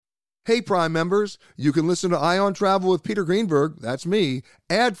Hey, Prime members, you can listen to Ion Travel with Peter Greenberg, that's me,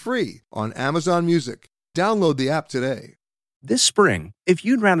 ad-free on Amazon Music. Download the app today. This spring, if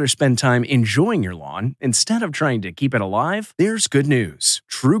you'd rather spend time enjoying your lawn instead of trying to keep it alive, there's good news.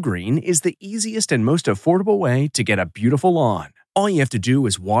 TruGreen is the easiest and most affordable way to get a beautiful lawn. All you have to do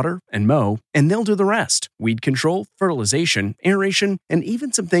is water and mow, and they'll do the rest. Weed control, fertilization, aeration, and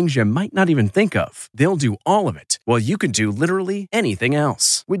even some things you might not even think of. They'll do all of it, while you can do literally anything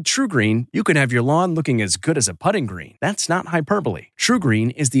else. With TruGreen, you can have your lawn looking as good as a putting green. That's not hyperbole.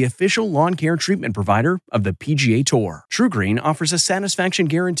 TruGreen is the official lawn care treatment provider of the PGA Tour. TruGreen offers a satisfaction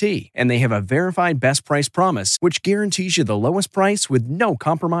guarantee, and they have a verified best price promise, which guarantees you the lowest price with no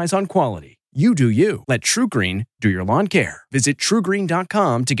compromise on quality. You do you. Let TruGreen do your lawn care. Visit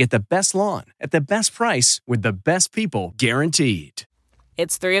TruGreen.com to get the best lawn at the best price with the best people guaranteed.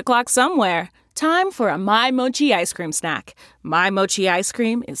 It's 3 o'clock somewhere. Time for a My Mochi ice cream snack. My Mochi ice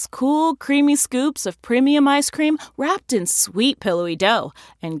cream is cool, creamy scoops of premium ice cream wrapped in sweet, pillowy dough.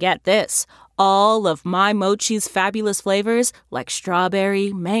 And get this, all of My Mochi's fabulous flavors, like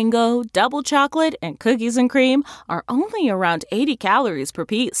strawberry, mango, double chocolate, and cookies and cream, are only around 80 calories per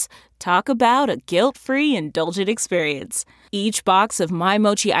piece. Talk about a guilt-free, indulgent experience. Each box of My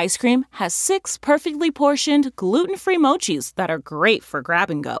Mochi ice cream has 6 perfectly portioned, gluten-free mochis that are great for grab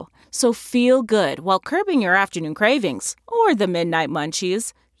and go. So feel good while curbing your afternoon cravings or the midnight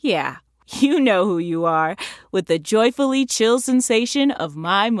munchies. Yeah, you know who you are with the joyfully chill sensation of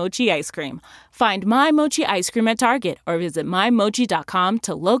My Mochi ice cream. Find My Mochi ice cream at Target or visit MyMochi.com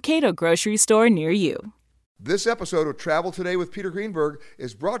to locate a grocery store near you. This episode of Travel Today with Peter Greenberg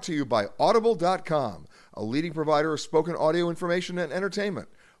is brought to you by Audible.com, a leading provider of spoken audio information and entertainment.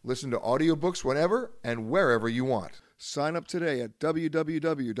 Listen to audiobooks whenever and wherever you want. Sign up today at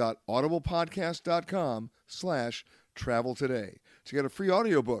www.audiblepodcast.com/travel today to get a free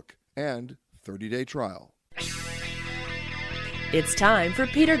audiobook and 30-day trial. It's time for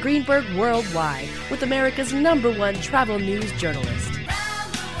Peter Greenberg Worldwide with America's #1 travel news journalist.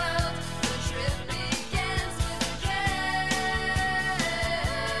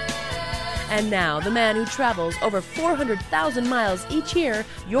 And now, the man who travels over 400,000 miles each year,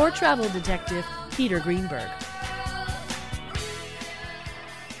 your travel detective, Peter Greenberg.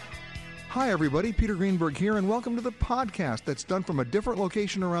 Hi, everybody. Peter Greenberg here, and welcome to the podcast that's done from a different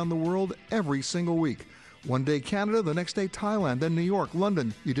location around the world every single week. One day Canada, the next day Thailand, then New York,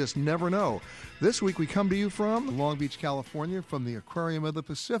 London. You just never know. This week we come to you from Long Beach, California, from the Aquarium of the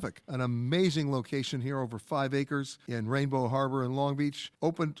Pacific, an amazing location here, over 5 acres in Rainbow Harbor in Long Beach.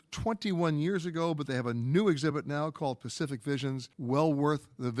 Opened 21 years ago, but they have a new exhibit now called Pacific Visions. Well worth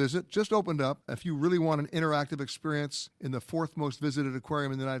the visit. Just opened up. If you really want an interactive experience in the 4th most visited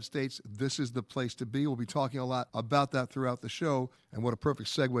aquarium in the United States, this is the place to be. We'll be talking a lot about that throughout the show. And what a perfect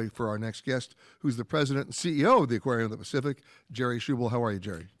segue for our next guest, who's the president and CEO of the Aquarium of the Pacific, Jerry Schubel. How are you,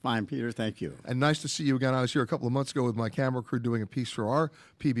 Jerry? Fine, Peter. Thank you. And nice to see you again. I was here a couple of months ago with my camera crew doing a piece for our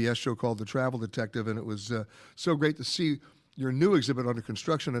PBS show called The Travel Detective, and it was so great to see your new exhibit under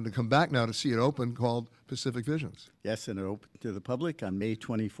construction and to come back now to see it open, called Pacific Visions. Yes, and it opened to the public on May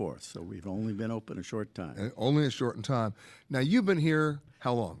 24th, so we've only been open a short time. Only a short time. Now, you've been here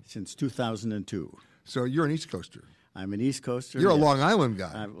how long? Since 2002. So you're an East Coaster. I'm an East Coaster. You're a Long Island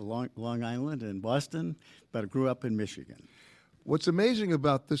guy. I'm Long Island and Boston, but I grew up in Michigan. What's amazing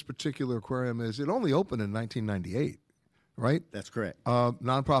about this particular aquarium is it only opened in 1998, right? That's correct.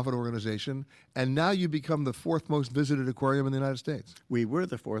 Nonprofit organization, and now you become the 4th most visited aquarium in the United States. We were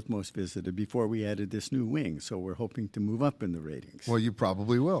the 4th most visited before we added this new wing, so we're hoping to move up in the ratings. Well, you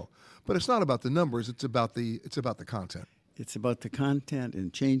probably will. But it's not about the numbers, it's about the content. It's about the content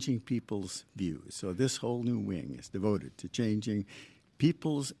and changing people's views. So this whole new wing is devoted to changing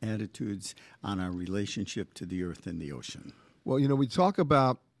people's attitudes on our relationship to the earth and the ocean. Well, we talk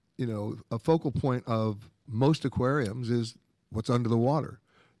about, a focal point of most aquariums is what's under the water.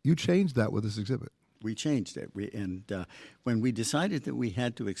 You changed that with this exhibit. We changed it. When we decided that we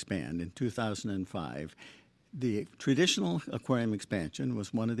had to expand in 2005, the traditional aquarium expansion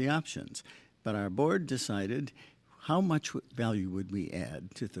was one of the options. But our board decided, how much value would we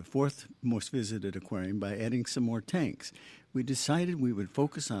add to the 4th most visited aquarium by adding some more tanks? We decided we would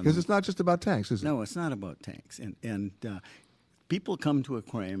focus on... Because it's not just about tanks, is it? No, it's not about tanks. And people come to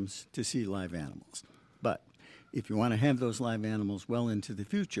aquariums to see live animals. But if you want to have those live animals well into the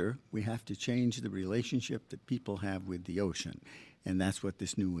future, we have to change the relationship that people have with the ocean. And that's what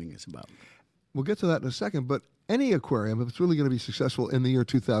this new wing is about. we'll get to that in a second, but any aquarium, if it's really going to be successful in the year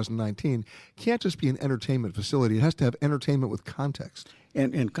 2019, can't just be an entertainment facility. It has to have entertainment with context.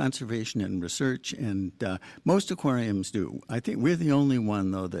 And conservation and research, and most aquariums do. I think we're the only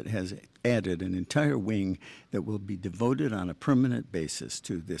one, though, that has added an entire wing that will be devoted on a permanent basis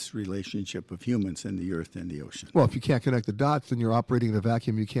to this relationship of humans and the earth and the ocean. Well, if you can't connect the dots, then you're operating in a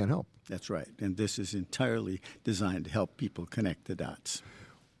vacuum you can't help. That's right. And this is entirely designed to help people connect the dots.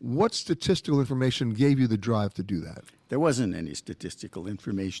 What statistical information gave you the drive to do that? There wasn't any statistical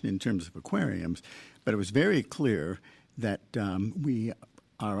information in terms of aquariums, but it was very clear that we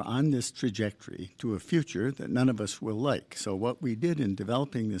are on this trajectory to a future that none of us will like. So what we did in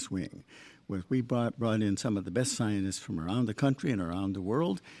developing this wing was we brought in some of the best scientists from around the country and around the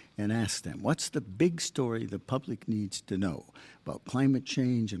world and asked them, what's the big story the public needs to know about climate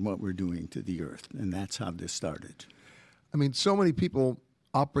change and what we're doing to the earth? And that's how this started. I mean, so many people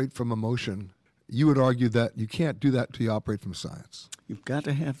operate from emotion. You would argue that you can't do that until you operate from science. You've got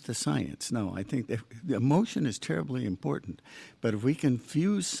to have the science. No, I think that the emotion is terribly important. But if we can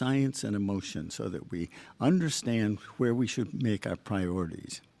fuse science and emotion so that we understand where we should make our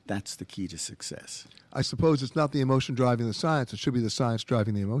priorities, that's the key to success. I suppose it's not the emotion driving the science. It should be the science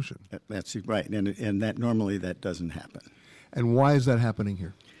driving the emotion. That's right. And that normally that doesn't happen. And why is that happening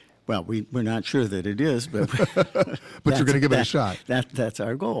here? Well, we're not sure that it is, but but you're going to give it a shot. That's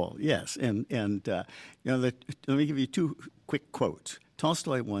our goal, yes. And let me give you two quick quotes.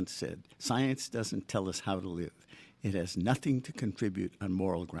 Tolstoy once said, "Science doesn't tell us how to live; it has nothing to contribute on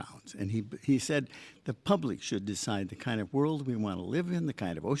moral grounds." And he said the public should decide the kind of world we want to live in, the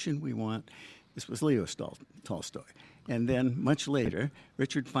kind of ocean we want. This was Leo Tolstoy. And then much later,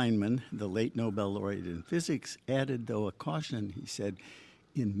 Richard Feynman, the late Nobel laureate in physics, added, though, a caution. He said,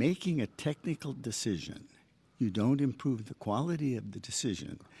 in making a technical decision, you don't improve the quality of the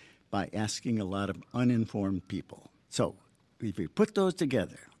decision by asking a lot of uninformed people. So if we put those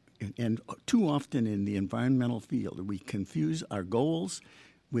together, and too often in the environmental field, we confuse our goals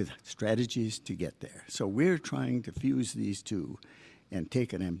with strategies to get there. So we're trying to fuse these two and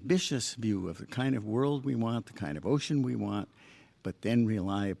take an ambitious view of the kind of world we want, the kind of ocean we want, but then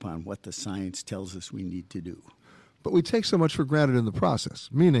rely upon what the science tells us we need to do. But we take so much for granted in the process,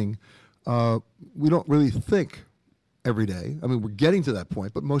 meaning we don't really think every day. I mean, we're getting to that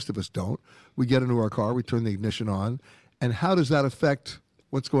point, but most of us don't. We get into our car, we turn the ignition on, and how does that affect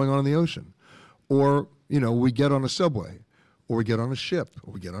what's going on in the ocean? Or, we get on a subway, or we get on a ship,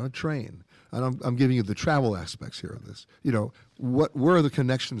 or we get on a train. And I'm giving you the travel aspects here of this. Where are the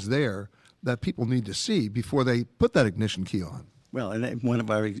connections there that people need to see before they put that ignition key on? Well, and one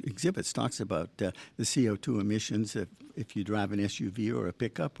of our exhibits talks about the CO2 emissions if you drive an SUV or a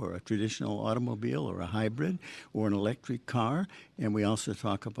pickup or a traditional automobile or a hybrid or an electric car. And we also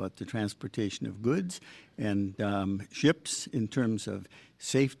talk about the transportation of goods and ships in terms of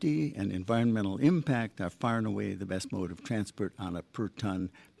safety and environmental impact are far and away the best mode of transport on a per ton,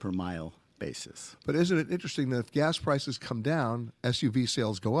 per mile basis. But isn't it interesting that if gas prices come down, SUV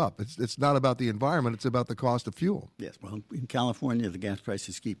sales go up? It's not about the environment, it's about the cost of fuel. Yes, well, in California, the gas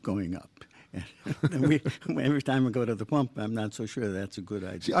prices keep going up. And every time I go to the pump, I'm not so sure that's a good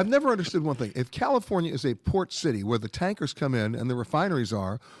idea. See, I've never understood one thing. If California is a port city where the tankers come in and the refineries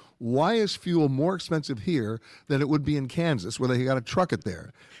are, why is fuel more expensive here than it would be in Kansas where they got to truck it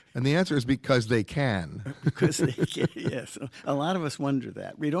there? And the answer is because they can. Because they can, yes. A lot of us wonder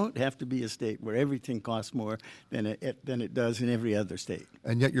that. We don't have to be a state where everything costs more than it does in every other state.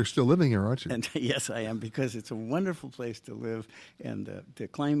 And yet you're still living here, aren't you? And yes, I am, because it's a wonderful place to live, and the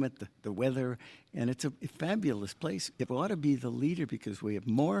climate, the weather, and it's a fabulous place. It ought to be the leader because we have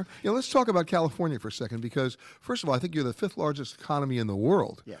more. Let's talk about California for a second, because first of all, I think you're the 5th largest economy in the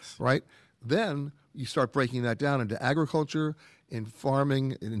world. Yes. Right? Then you start breaking that down into agriculture, in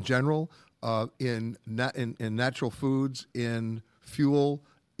farming in general, in natural foods, in fuel,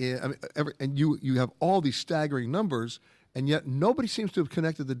 and you have all these staggering numbers, and yet nobody seems to have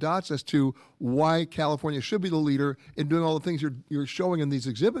connected the dots as to why California should be the leader in doing all the things you're showing in these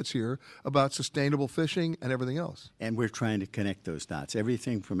exhibits here about sustainable fishing and everything else. And we're trying to connect those dots.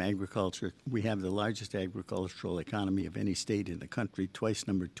 Everything from agriculture. We have the largest agricultural economy of any state in the country, twice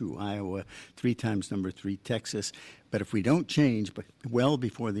number 2 Iowa, 3 times number 3 Texas. But if we don't change well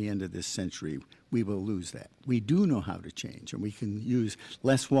before the end of this century, we will lose that. We do know how to change, and we can use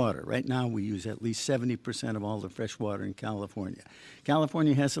less water. Right now, we use at least 70% of all the fresh water in California.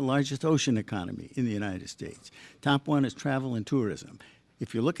 California has the largest ocean economy in the United States. Top 1 is travel and tourism.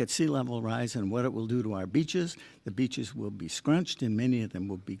 If you look at sea level rise and what it will do to our beaches, the beaches will be scrunched and many of them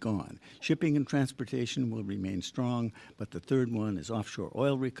will be gone. Shipping and transportation will remain strong, but the third one is offshore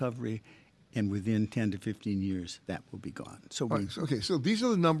oil recovery. and within 10 to 15 years, that will be gone. So so these are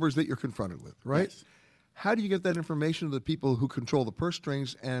the numbers that you're confronted with, right? Yes. How do you get that information to the people who control the purse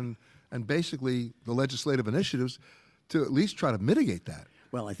strings and basically the legislative initiatives to at least try to mitigate that?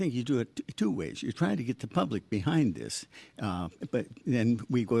 Well, I think you do it two ways. You're trying to get the public behind this, but then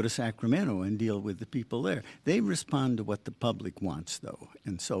we go to Sacramento and deal with the people there. They respond to what the public wants, though,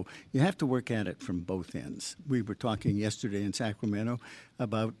 and so you have to work at it from both ends. We were talking yesterday in Sacramento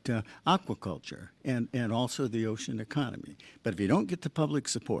about aquaculture and also the ocean economy. But if you don't get the public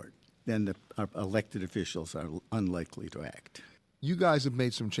support, then our elected officials are unlikely to act. You guys have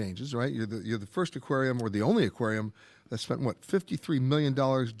made some changes, right? You're the first aquarium, or the only aquarium, that spent, $53 million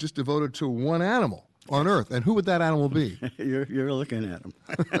just devoted to one animal on Earth. And who would that animal be? You're looking at them.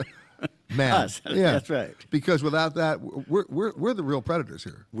 Man. Us. Yeah. That's right. Because without that, we're the real predators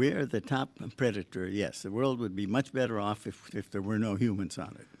here. We're the top predator, yes. The world would be much better off if there were no humans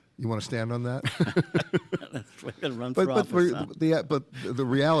on it. You want to stand on that? That's why it runs but the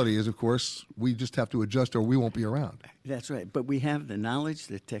reality is, of course, we just have to adjust or we won't be around. That's right. But we have the knowledge,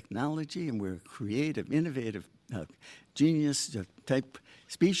 the technology, and we're a creative, innovative, genius type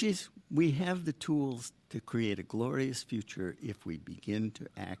species. We have the tools to create a glorious future if we begin to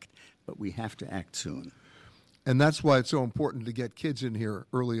act, but we have to act soon. And that's why it's so important to get kids in here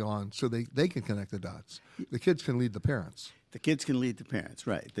early on so they can connect the dots. The kids can lead the parents. The kids can lead the parents,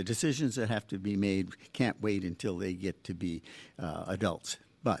 right. The decisions that have to be made can't wait until they get to be adults,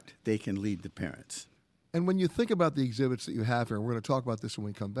 but they can lead the parents. And when you think about the exhibits that you have here, and we're going to talk about this when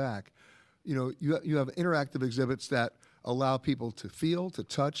we come back, you have interactive exhibits that allow people to feel, to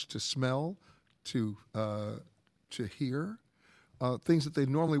touch, to smell, to hear, things that they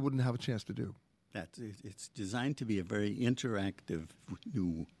normally wouldn't have a chance to do. It's designed to be a very interactive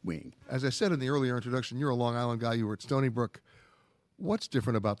new wing. As I said in the earlier introduction, you're a Long Island guy. You were at Stony Brook. What's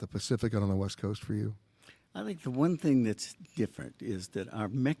different about the Pacific and on the West Coast for you? I think the one thing that's different is that our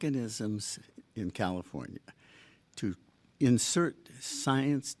mechanisms in California to insert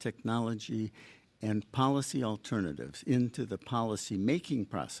science, technology, and policy alternatives into the policy-making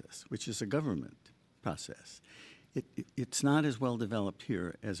process, which is a government process, it's not as well developed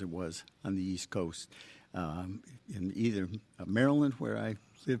here as it was on the East Coast, in either Maryland, where I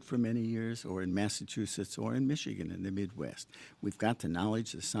lived for many years, or in Massachusetts, or in Michigan in the Midwest. We've got the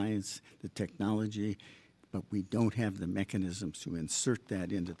knowledge, the science, the technology, but we don't have the mechanisms to insert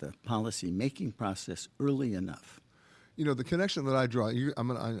that into the policy-making process early enough. The connection that I draw,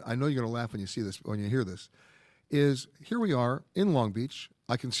 I know you're going to laugh when you see this, when you hear this, is here we are in Long Beach.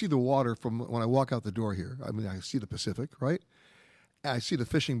 I can see the water from when I walk out the door here. I mean, I see the Pacific, right? I see the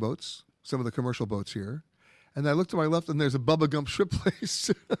fishing boats, some of the commercial boats here. And I look to my left, and there's a Bubba Gump shrimp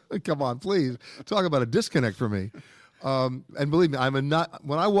place. Come on, please. Talk about a disconnect for me. And believe me,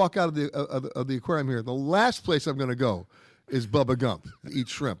 when I walk out of the aquarium here, the last place I'm going to go is Bubba Gump to eat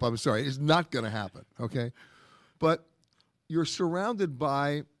shrimp. I'm sorry. It's not going to happen, okay? But you're surrounded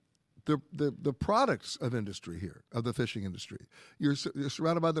by the products of industry here, of the fishing industry. You're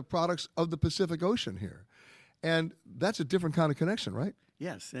surrounded by the products of the Pacific Ocean here. And that's a different kind of connection, right?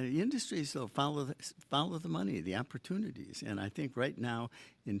 Yes, the industries will follow the money, the opportunities. And I think right now,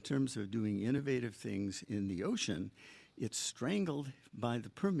 in terms of doing innovative things in the ocean, it's strangled by the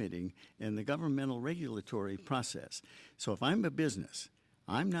permitting and the governmental regulatory process. So if I'm a business,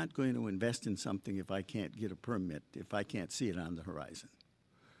 I'm not going to invest in something if I can't get a permit, if I can't see it on the horizon.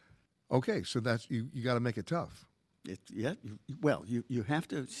 Okay, so that's you got to make it tough. You have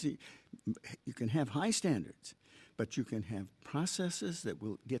to see. You can have high standards, but you can have processes that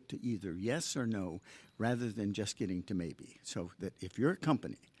will get to either yes or no, rather than just getting to maybe. So that if you're a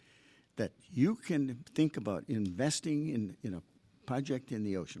company, that you can think about investing in a project in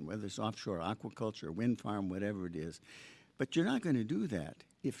the ocean, whether it's offshore aquaculture, wind farm, whatever it is, but you're not going to do that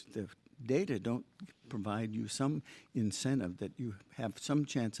if the data don't provide you some incentive that you have some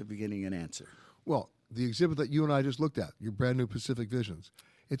chance of getting an answer. Well, the exhibit that you and I just looked at, your brand new Pacific Visions,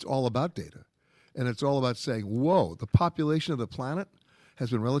 it's all about data. And it's all about saying, whoa, the population of the planet has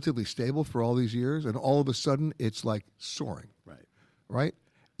been relatively stable for all these years, and all of a sudden it's like soaring. Right?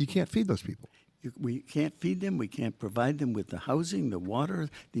 You can't feed those people. We can't feed them. We can't provide them with the housing, the water,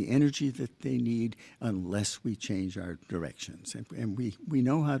 the energy that they need unless we change our directions. And we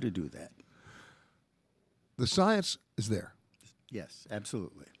know how to do that. The science is there. Yes,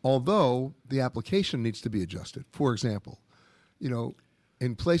 absolutely. Although the application needs to be adjusted. For example,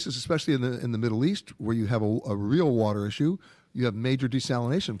 in places, especially in the Middle East, where you have a real water issue, you have major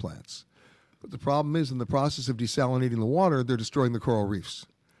desalination plants. But the problem is, in the process of desalinating the water, they're destroying the coral reefs.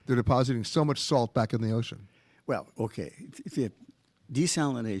 They're depositing so much salt back in the ocean. Well, okay.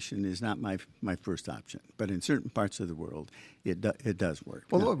 desalination is not my first option, but in certain parts of the world, it does work.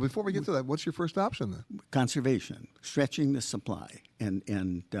 Well, now, look, before we get to that, what's your first option then? Conservation, stretching the supply,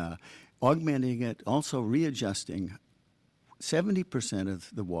 and augmenting it, also readjusting. 70%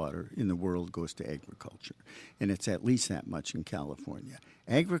 of the water in the world goes to agriculture, and it's at least that much in California.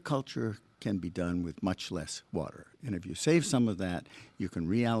 Agriculture can be done with much less water, and if you save some of that, you can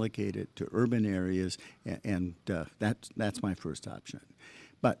reallocate it to urban areas, and that's my first option.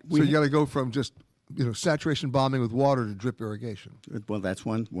 But So you got to go from just saturation bombing with water to drip irrigation. Well, that's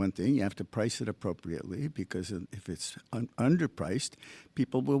one thing. You have to price it appropriately, because if it's underpriced,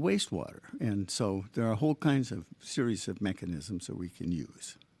 people will waste water. And so there are a whole kinds of series of mechanisms that we can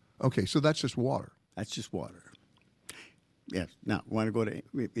use. Okay, so that's just water. That's just water. Yes. Now, want to go to,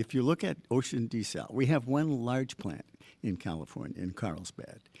 if you look at ocean desal, we have one large plant in California, in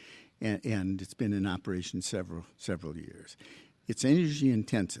Carlsbad, and it's been in operation several years. It's energy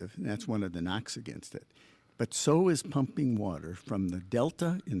intensive, and that's one of the knocks against it. But so is pumping water from the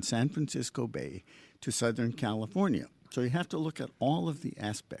Delta in San Francisco Bay to Southern California. So you have to look at all of the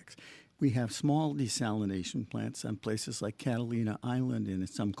aspects. We have small desalination plants on places like Catalina Island and in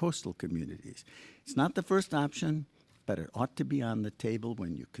some coastal communities. It's not the first option, but it ought to be on the table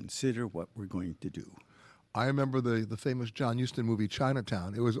when you consider what we're going to do. I remember the famous John Huston movie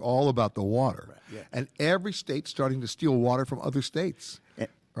Chinatown. It was all about the water. Right, yeah. And every state's starting to steal water from other states,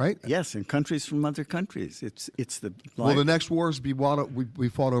 right? Yes, and countries from other countries. It's the Will the next wars be water? We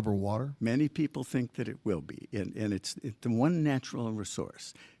fought over water? Many people think that it will be, and it's the one natural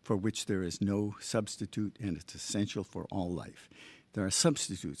resource for which there is no substitute, and it's essential for all life. There are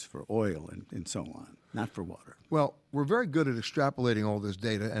substitutes for oil and so on, not for water. Well, we're very good at extrapolating all this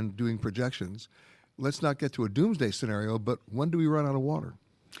data and doing projections. Let's not get to a doomsday scenario, but when do we run out of water?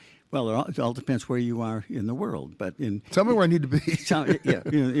 Well, it all depends where you are in the world. But tell me where I need to be.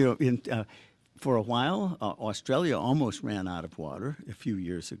 For a while, Australia almost ran out of water a few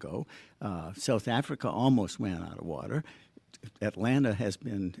years ago. South Africa almost ran out of water. Atlanta has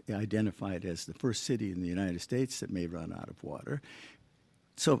been identified as the first city in the United States that may run out of water.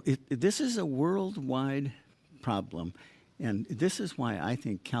 So this is a worldwide problem. And this is why I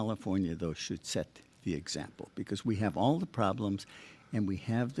think California, though, should set the example, because we have all the problems and we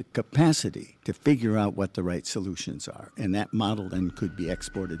have the capacity to figure out what the right solutions are. And that model then could be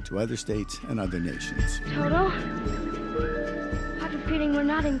exported to other states and other nations. Toto, I have a feeling we're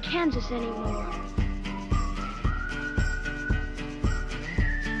not in Kansas anymore.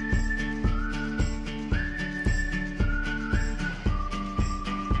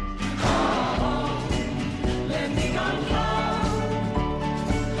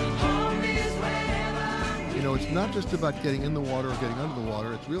 It's not just about getting in the water or getting under the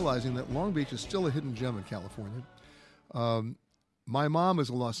water. It's realizing that Long Beach is still a hidden gem in California. My mom is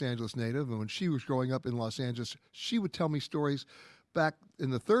a Los Angeles native, and when she was growing up in Los Angeles, she would tell me stories back in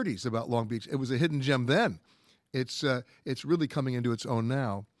the 30s about Long Beach. It was a hidden gem then. It's really coming into its own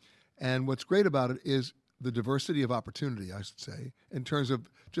now. And what's great about it is the diversity of opportunity, I should say, in terms of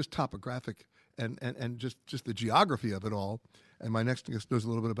just topographic and just the geography of it all. And my next guest knows a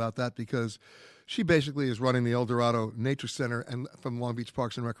little bit about that because she basically is running the El Dorado Nature Center, and from Long Beach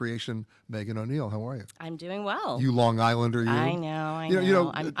Parks and Recreation, Megan O'Neill. How are you? I'm doing well. You Long Islander, you? I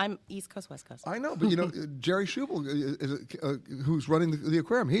know. I'm East Coast, West Coast. I know, but Jerry Schubel, who's running the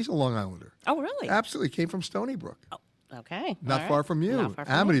aquarium, he's a Long Islander. Oh, really? Absolutely. Came from Stony Brook. Oh, okay. Not far from you. Not far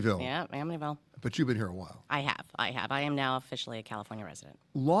from Amityville. Me. Yeah, Amityville. But you've been here a while. I have. I am now officially a California resident.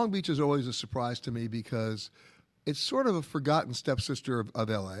 Long Beach is always a surprise to me because it's sort of a forgotten stepsister of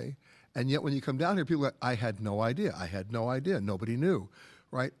L.A., and yet when you come down here, people are like, I had no idea. Nobody knew,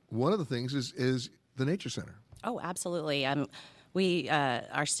 right? One of the things is the Nature Center. Oh, absolutely.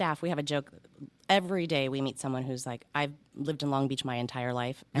 Our staff, we have a joke. Every day we meet someone who's like, I've lived in Long Beach my entire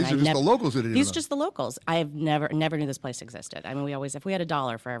life. And these are just the locals that didn't These know. are just the locals. I've never knew this place existed. I mean, we always, if we had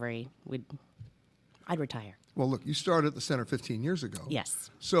 $1 for every, I'd retire. Well, look, you started at the center 15 years ago. Yes.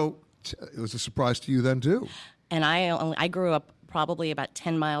 So it was a surprise to you then, too. And I grew up probably about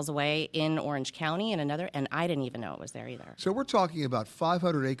 10 miles away in Orange County and I didn't even know it was there either. So we're talking about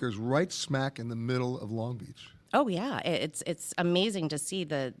 500 acres right smack in the middle of Long Beach. Oh, yeah. It's amazing to see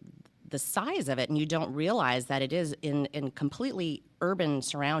the size of it, and you don't realize that it is in completely urban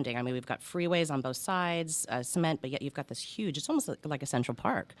surrounding. I mean, we've got freeways on both sides, cement, but yet you've got this huge, it's almost like a Central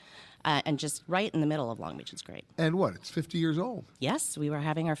Park. and just right in the middle of Long Beach. It's great. And what? It's 50 years old. Yes, we were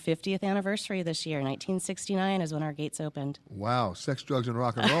having our 50th anniversary this year. 1969 is when our gates opened. Wow, sex, drugs, and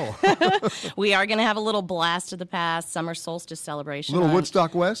rock and roll. We are going to have a little blast of the past summer solstice celebration. Little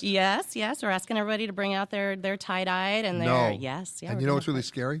Woodstock West? Yes. We're asking everybody to bring out their tie-dyed and their... No. Yes. Yeah, and you know what's really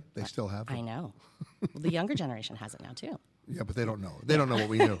scary? They still have them. I know. Well, the younger generation has it now, too. Yeah, but they don't know. They don't know what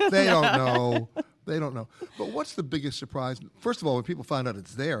we knew. They don't know. They don't know. But what's the biggest surprise? First of all, when people find out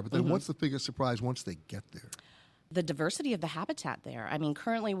it's there, but then what's the biggest surprise once they get there? The diversity of the habitat there. I mean,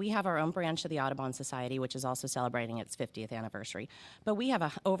 currently we have our own branch of the Audubon Society, which is also celebrating its 50th anniversary. But we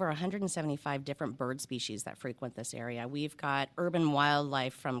have over 175 different bird species that frequent this area. We've got urban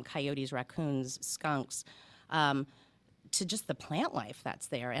wildlife from coyotes, raccoons, skunks, to just the plant life that's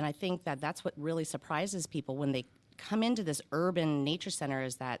there. And I think that that's what really surprises people when they come into this urban nature center,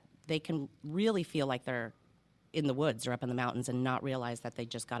 is that they can really feel like they're in the woods or up in the mountains and not realize that they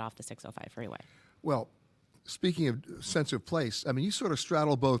just got off the 605 freeway. Well, speaking of sense of place, I mean, you sort of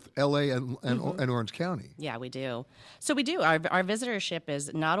straddle both L.A. and Orange County. Yeah, we do. So we do. Our visitorship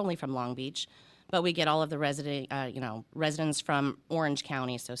is not only from Long Beach, but we get all of the residents from Orange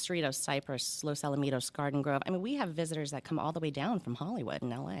County, so Cerritos, Cypress, Los Alamitos, Garden Grove. I mean, we have visitors that come all the way down from Hollywood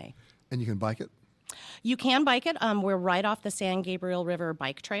and L.A. And you can bike it? You can bike it. We're right off the San Gabriel River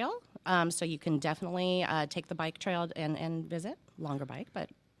bike trail, so you can definitely take the bike trail and visit. Longer bike, but...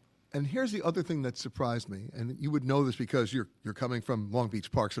 And here's the other thing that surprised me, and you would know this because you're coming from Long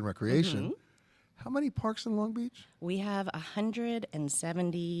Beach Parks and Recreation. How many parks in Long Beach? We have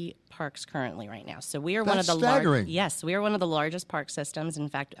 170 parks currently right now. So we are That's one of the staggering. Yes, we are one of the largest park systems. In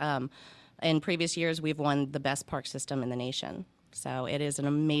fact, in previous years, we've won the best park system in the nation. So it is an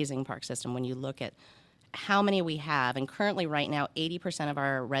amazing park system when you look at how many we have. And currently, right now, 80% of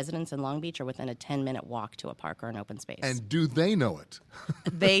our residents in Long Beach are within a 10-minute walk to a park or an open space. And do they know it?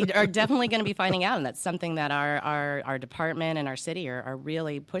 They are definitely going to be finding out, and that's something that our department and our city are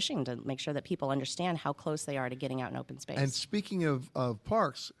really pushing to make sure that people understand how close they are to getting out in open space. And speaking of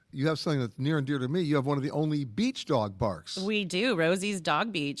parks, you have something that's near and dear to me. You have one of the only beach dog parks. We do. Rosie's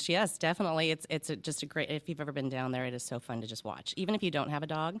Dog Beach. Yes, definitely. It's just a great, if you've ever been down there, it is so fun to just watch. Even if you don't have a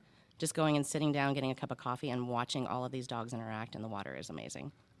dog, just going and sitting down, getting a cup of coffee, and watching all of these dogs interact in the water is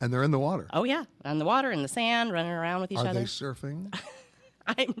amazing. And they're in the water. Oh, yeah. On the water, in the sand, running around with each other. Are they surfing?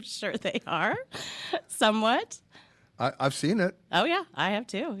 I'm sure they are. Somewhat. I've seen it. Oh, yeah. I have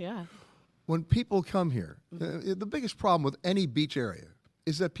too, yeah. When people come here, the biggest problem with any beach area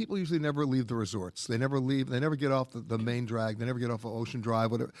is that people usually never leave the resorts. They never leave. They never get off the main drag. They never get off of Ocean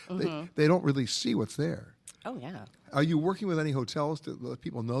Drive. Whatever. They don't really see what's there. Oh, yeah. Are you working with any hotels to let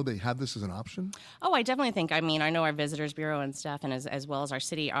people know they have this as an option? Oh, I definitely think. I mean, I know our Visitors Bureau and stuff, and as well as our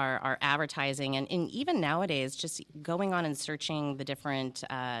city, are advertising, and even nowadays, just going on and searching the different,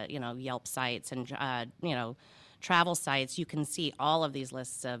 Yelp sites and travel sites, you can see all of these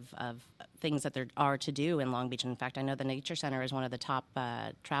lists of things that there are to do in Long Beach. And in fact, I know the Nature Center is one of the top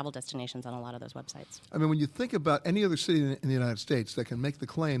travel destinations on a lot of those websites. I mean, when you think about any other city in the United States that can make the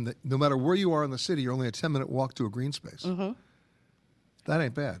claim that no matter where you are in the city, you're only a 10-minute walk to a green space, that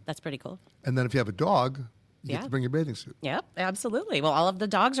ain't bad. That's pretty cool. And then if you have a dog, you get to bring your bathing suit. Yep, absolutely. Well, all of the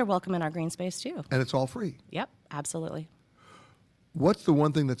dogs are welcome in our green space, too. And it's all free. Yep, absolutely. What's the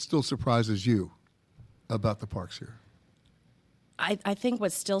one thing that still surprises you about the parks here? I think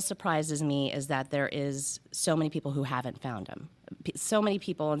what still surprises me is that there is so many people who haven't found them. So many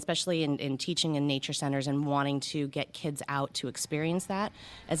people, especially in teaching in nature centers and wanting to get kids out to experience that,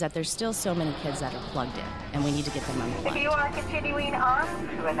 is that there's still so many kids that are plugged in, and we need to get them unplugged. If you are continuing on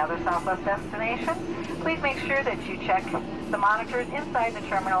to another Southwest destination, please make sure that you check the monitors inside the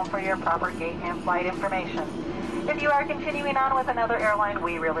terminal for your proper gate and flight information. If you are continuing on with another airline,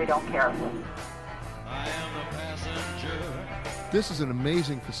 we really don't care. I am the passenger. This is an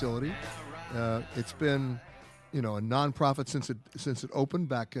amazing facility. It's been, a nonprofit since it opened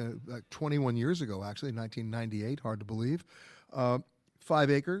back 21 years ago, actually, 1998. Hard to believe.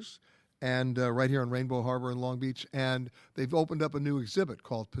 5 acres, and right here in Rainbow Harbor in Long Beach. And they've opened up a new exhibit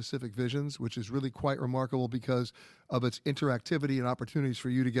called Pacific Visions, which is really quite remarkable because of its interactivity and opportunities for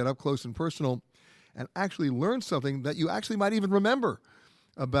you to get up close and personal and actually learn something that you actually might even remember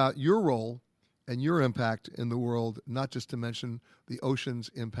about your role and your impact in the world, not just to mention the ocean's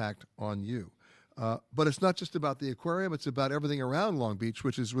impact on you. But it's not just about the aquarium, it's about everything around Long Beach,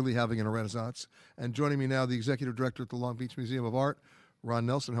 which is really having a renaissance. And joining me now, the Executive Director at the Long Beach Museum of Art, Ron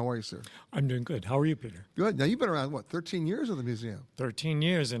Nelson. How are you, sir? I'm doing good. How are you, Peter? Good. Now, you've been around, 13 years at the museum? 13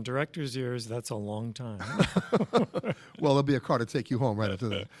 years. In director's years, that's a long time. Well, there'll be a car to take you home right after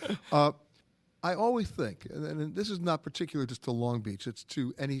that. I always think, and this is not particular just to Long Beach, it's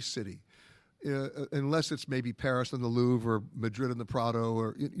to any city, unless it's maybe Paris and the Louvre or Madrid and the Prado,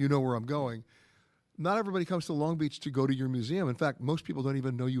 or you know where I'm going. Not everybody comes to Long Beach to go to your museum. In fact, most people don't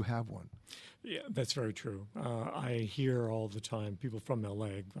even know you have one. Yeah, that's very true. I hear all the time people from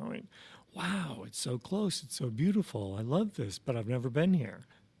LA going, wow, it's so close, it's so beautiful, I love this, but I've never been here.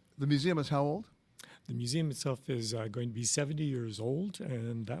 The museum is how old? The museum itself is going to be 70 years old,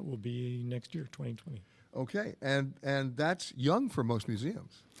 and that will be next year, 2020. Okay, and that's young for most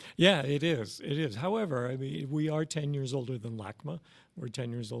museums. Yeah, it is. It is. However, I mean, we are 10 years older than LACMA. We're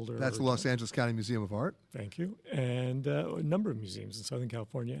 10 years older. That's the Los Angeles County Museum of Art. Thank you. And a number of museums in Southern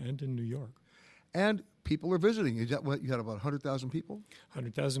California and in New York. And people are visiting. You had about 100,000 people?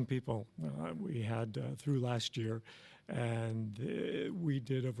 100,000 people we had through last year. And we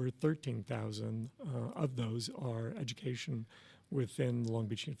did over 13,000 of those are education within the Long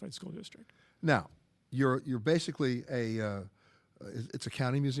Beach Unified School District. Now, you're basically it's a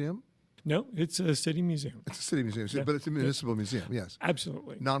county museum? No, it's a city museum. It's a city museum, yeah. But it's a municipal museum, yes.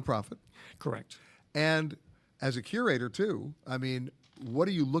 Absolutely. Nonprofit. Correct. And as a curator, too, I mean, what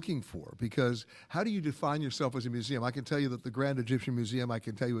are you looking for? Because how do you define yourself as a museum? I can tell you that the Grand Egyptian Museum, I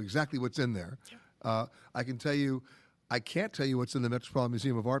can tell you exactly what's in there. Yeah. I can't tell you what's in the Metropolitan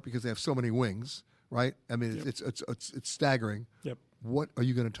Museum of Art because they have so many wings, right? I mean, yep. It's staggering. Yep. What are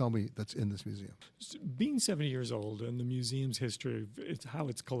you going to tell me that's in this museum? Being 70 years old and the museum's history, it's how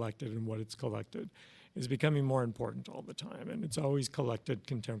it's collected and what it's collected, is becoming more important all the time. And it's always collected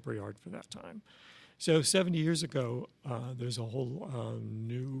contemporary art for that time. So 70 years ago, there's a whole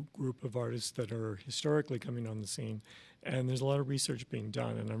new group of artists that are historically coming on the scene. And there's a lot of research being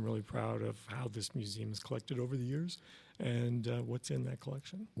done. And I'm really proud of how this museum has collected over the years and what's in that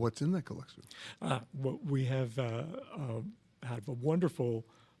collection. What's in that collection? We have had a wonderful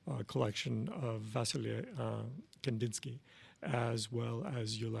collection of Vasily Kandinsky as well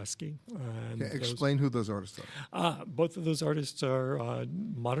as Uleski. Explain who those artists are. Both of those artists are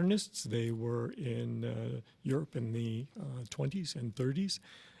modernists. They were in Europe in the 20s and 30s,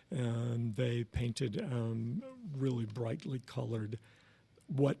 and they painted really brightly colored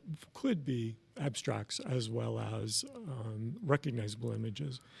what could be abstracts as well as recognizable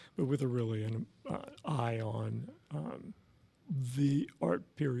images, but with a really an eye on the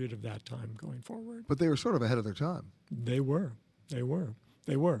art period of that time going forward. But they were sort of ahead of their time. They were.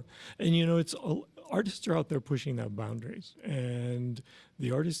 And, you know, artists are out there pushing that boundaries. And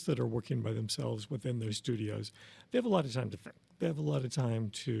the artists that are working by themselves within their studios, they have a lot of time to think. They have a lot of time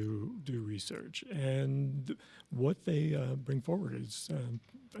to do research. And what they bring forward is,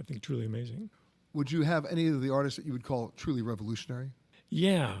 I think, truly amazing. Would you have any of the artists that you would call truly revolutionary?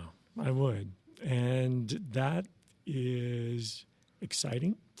 Yeah, I would. And that is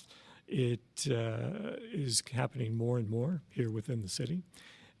exciting. It is happening more and more here within the city.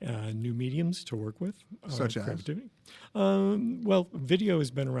 New mediums to work with. Such as? Creativity. Well, video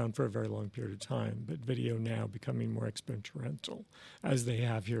has been around for a very long period of time, but video now becoming more experiential, as they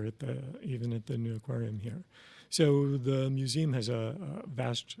have here even at the new aquarium here. So the museum has a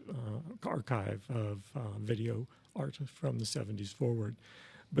vast archive of video art from the 70s forward.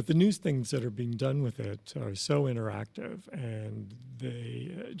 But the new things that are being done with it are so interactive, and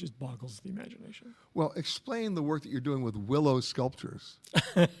they just boggles the imagination. Well, explain the work that you're doing with willow sculptures.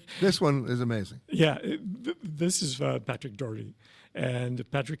 This one is amazing. Yeah, this is Patrick Doherty, and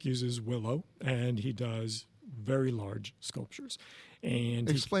Patrick uses willow, and he does very large sculptures. And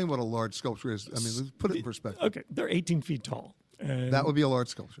explain what a large sculpture is. I mean, let's put it in perspective. Okay, they're 18 feet tall. And that would be a large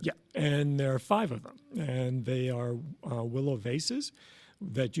sculpture. Yeah, and there are 5 of them, and they are willow vases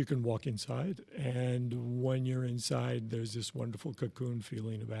that you can walk inside, and when you're inside, there's this wonderful cocoon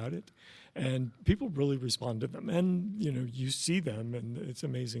feeling about it, and people really respond to them, and you see them, and it's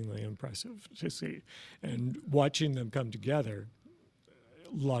amazingly impressive to see, and watching them come together.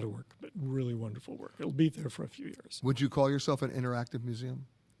 A lot of work, but really wonderful work. It'll be there for a few years. Would you call yourself an interactive museum?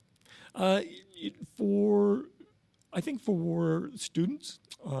 I think for students,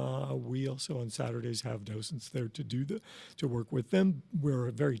 we also on Saturdays have docents there to work with them. We're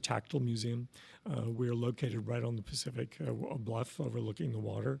a very tactile museum. We're located right on the Pacific, a bluff overlooking the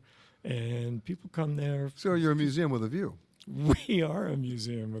water, and people come there. So you're a museum with a view. We are a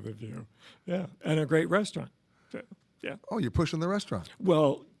museum with a view, yeah, and a great restaurant. So, yeah. Oh, you're pushing the restaurant.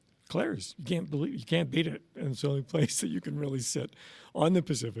 Well, Claire's, you can't beat it, and it's the only place that you can really sit on the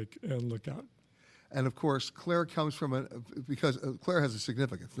Pacific and look out. And of course, Claire comes from because Claire has a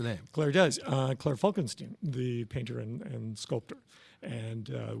significance, the name. Claire does. Claire Falkenstein, the painter and sculptor. And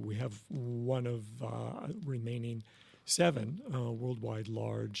we have one of remaining 7 worldwide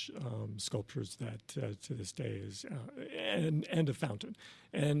large sculptures that to this day is, and a fountain,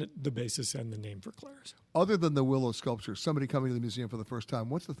 and the basis and the name for Claire's. Other than the willow sculpture, somebody coming to the museum for the first time,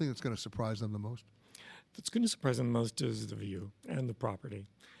 what's the thing that's going to surprise them the most? What's going to surprise them most is the view and the property.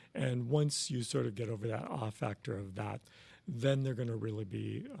 And once you sort of get over that awe factor of that, then they're going to really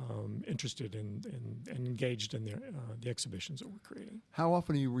be interested in and engaged in the exhibitions that we're creating. How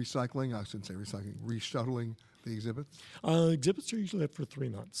often are you recycling? I shouldn't say recycling, reshuttling the exhibits? Exhibits are usually up for 3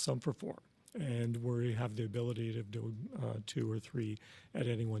 months, some for 4. And we have the ability to do 2 or 3 at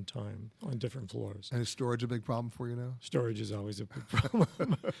any one time on different floors. And is storage a big problem for you now? Storage is always a big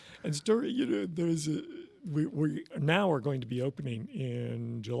problem. And storage, we now are going to be opening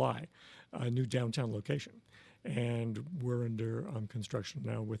in July a new downtown location. And we're under construction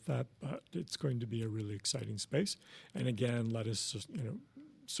now with that, but it's going to be a really exciting space. And again, let us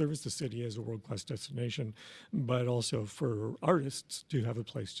service the city as a world-class destination, but also for artists to have a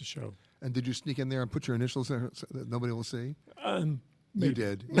place to show. And did you sneak in there and put your initials there so that nobody will see? Maybe. You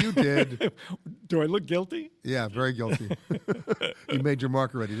did. You did. Do I look guilty? Yeah, very guilty. You made your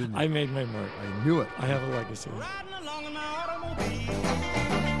mark already, didn't you? I made my mark. I knew it. I have a legacy. Riding along in my automobile,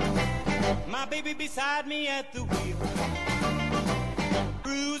 my baby beside me at the wheel,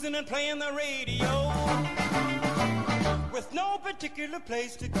 cruising and playing the radio, with no particular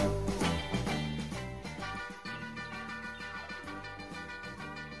place to go.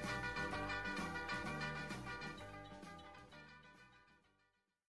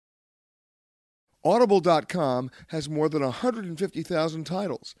 Audible.com has more than 150,000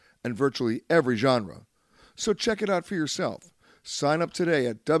 titles and virtually every genre. So check it out for yourself. Sign up today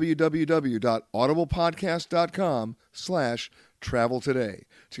at www.audiblepodcast.com/travel today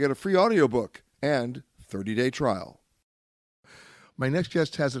to get a free audiobook and 30-day trial. My next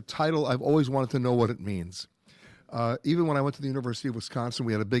guest has a title I've always wanted to know what it means. Even when I went to the University of Wisconsin,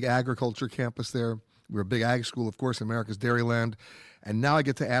 we had a big agriculture campus there. We were a big ag school, of course, America's Dairyland. And now I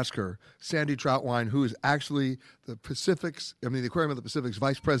get to ask her, Sandy Trautwein, who is actually the Aquarium of the Pacific's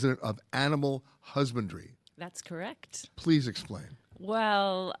Vice President of Animal Husbandry. That's correct. Please explain.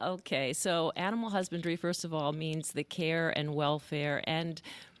 Well, okay. So animal husbandry, first of all, means the care and welfare and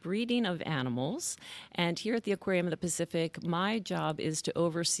breeding of animals. And here at the Aquarium of the Pacific, my job is to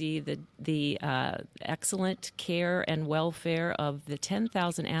oversee the excellent care and welfare of the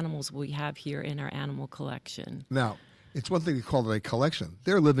 10,000 animals we have here in our animal collection. Now, it's one thing to call it a collection.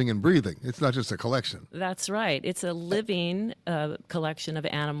 They're living and breathing. It's not just a collection. That's right. It's a living collection of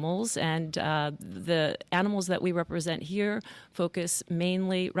animals, and the animals that we represent here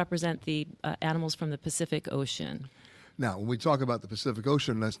represent the animals from the Pacific Ocean. Now, when we talk about the Pacific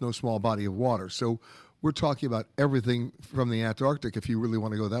Ocean, that's no small body of water. So we're talking about everything from the Antarctic, if you really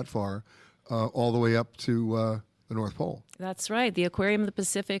want to go that far, all the way up to the North Pole. That's right. The Aquarium of the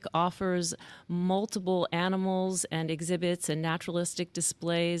Pacific offers multiple animals and exhibits and naturalistic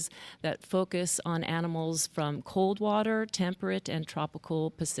displays that focus on animals from cold water, temperate, and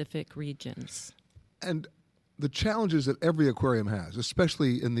tropical Pacific regions. And the challenges that every aquarium has,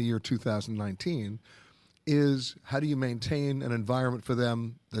 especially in the year 2019, is how do you maintain an environment for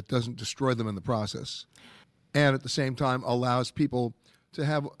them that doesn't destroy them in the process, and at the same time allows people to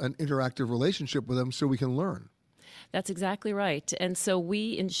have an interactive relationship with them so we can learn. That's exactly right. And so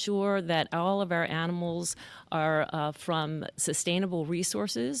we ensure that all of our animals are from sustainable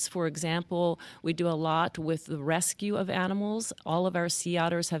resources. For example, we do a lot with the rescue of animals. All of our sea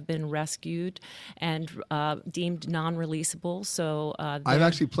otters have been rescued and deemed non-releasable. So I've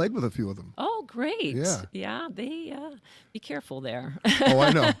actually played with a few of them. Oh, great. Yeah. They be careful there. Oh,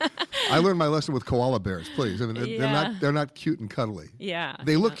 I know. I learned my lesson with koala bears, please. I mean, they're not cute and cuddly. Yeah.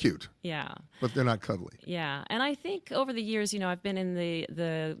 They look cute. Yeah. But they're not cuddly. Yeah. And I think over the years, I've been in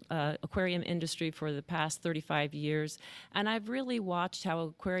the aquarium industry for the past 35 years, and I've really watched how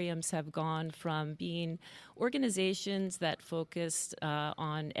aquariums have gone from being organizations that focused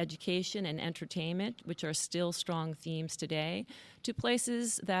on education and entertainment, which are still strong themes today, to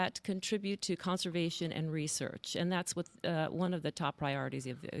places that contribute to conservation and research. And that's one of the top priorities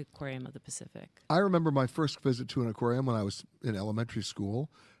of the Aquarium of the Pacific. I remember my first visit to an aquarium when I was in elementary school,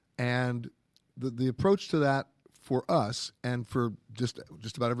 and the approach to that for us and for just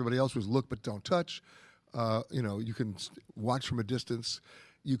about everybody else was look but don't touch. You can watch from a distance.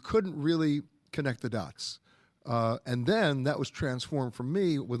 You couldn't really connect the dots. And then that was transformed for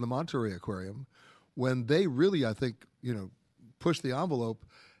me with the Monterey Aquarium when they really, I think, pushed the envelope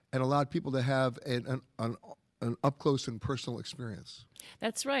and allowed people to have an up-close and personal experience.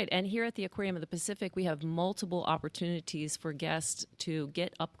 That's right. And here at the Aquarium of the Pacific, we have multiple opportunities for guests to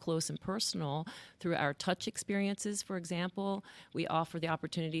get up close and personal through our touch experiences, for example. We offer the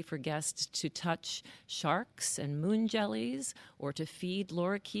opportunity for guests to touch sharks and moon jellies, or to feed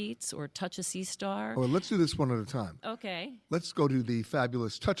lorikeets, or touch a sea star. Well, let's do this one at a time. Okay. Let's go to the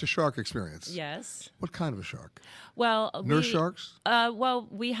fabulous Touch a Shark experience. Yes. What kind of a shark? Well, Nurse sharks? Well,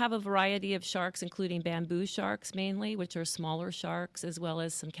 we have a variety of sharks, including bamboo sharks mainly, which are smaller sharks, as well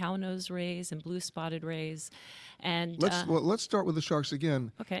as some cow-nose rays and blue-spotted rays. And let's start with the sharks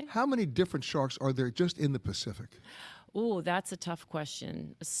again. Okay. How many different sharks are there just in the Pacific? Oh, that's a tough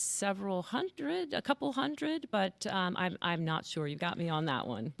question. Several hundred, a couple hundred, but I'm not sure. You got me on that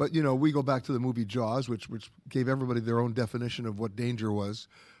one. But we go back to the movie Jaws, which gave everybody their own definition of what danger was,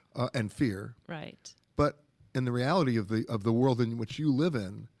 and fear. Right. But in the reality of the world in which you live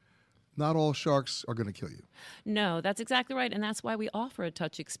in, not all sharks are going to kill you. No, that's exactly right. And that's why we offer a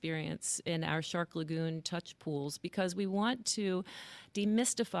touch experience in our Shark Lagoon touch pools, because we want to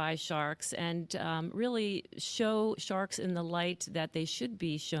demystify sharks and really show sharks in the light that they should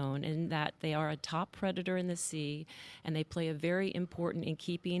be shown, in that they are a top predator in the sea, and they play a very important in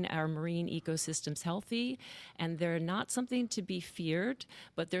keeping our marine ecosystems healthy. And they're not something to be feared,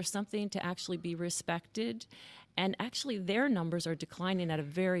 but they're something to actually be respected. And actually, their numbers are declining at a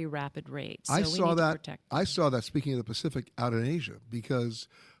very rapid rate. So I we saw need to that. protect them. I saw that. Speaking of the Pacific, out in Asia, because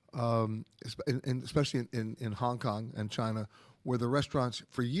especially in Hong Kong and China, where the restaurants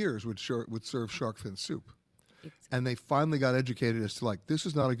for years would serve shark fin soup, and they finally got educated as to this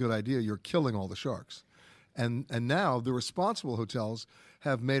is not a good idea. You're killing all the sharks, and now the responsible hotels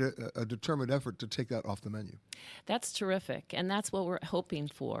have made a determined effort to take that off the menu. That's terrific, and that's what we're hoping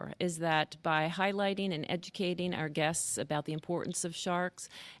for, is that by highlighting and educating our guests about the importance of sharks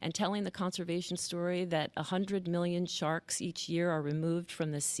and telling the conservation story that 100 million sharks each year are removed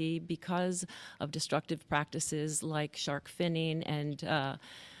from the sea because of destructive practices like shark finning and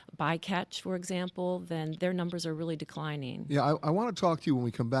bycatch, for example, then their numbers are really declining. Yeah, I want to talk to you when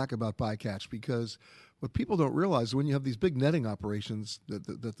we come back about bycatch, because what people don't realize is when you have these big netting operations that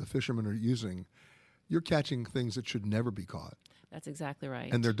the fishermen are using, you're catching things that should never be caught. That's exactly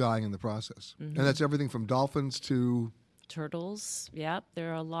right. And they're dying in the process. Mm-hmm. And that's everything from dolphins to turtles. Yep,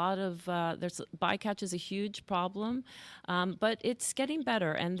 there are a lot of bycatch is a huge problem, but it's getting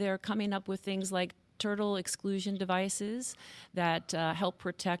better, and they're coming up with things like turtle exclusion devices that help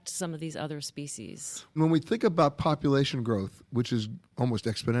protect some of these other species. When we think about population growth, which is almost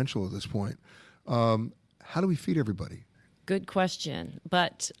exponential at this point, how do we feed everybody? Good question.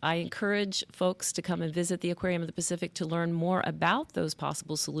 But I encourage folks to come and visit the Aquarium of the Pacific to learn more about those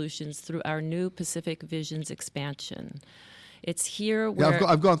possible solutions through our new Pacific Visions expansion. It's here where... Yeah,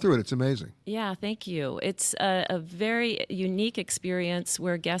 I've gone through it. It's amazing. Yeah, thank you. It's a very unique experience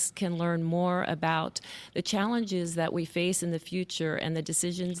where guests can learn more about the challenges that we face in the future and the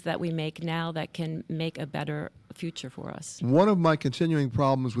decisions that we make now that can make a better future for us. One of my continuing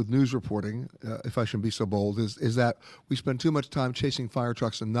problems with news reporting, if I should be so bold, is that we spend too much time chasing fire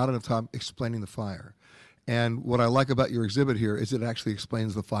trucks and not enough time explaining the fire. And what I like about your exhibit here is it actually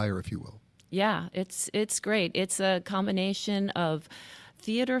explains the fire, if you will. Yeah, it's great. It's a combination of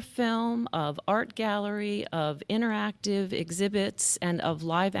theater film, of art gallery, of interactive exhibits, and of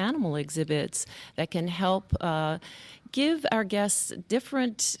live animal exhibits that can help give our guests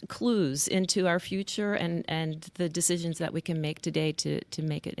different clues into our future and the decisions that we can make today to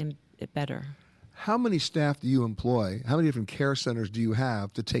make it better. How many staff do you employ? How many different care centers do you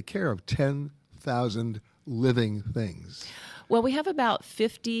have to take care of 10,000 living things? Well, we have about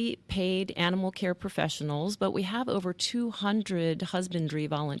 50 paid animal care professionals, but we have over 200 husbandry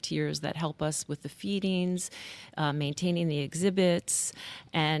volunteers that help us with the feedings, maintaining the exhibits,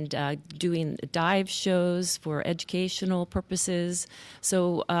 and doing dive shows for educational purposes.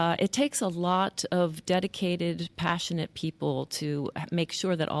 So it takes a lot of dedicated, passionate people to make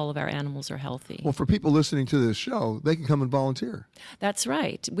sure that all of our animals are healthy. Well, for people listening to this show, they can come and volunteer. That's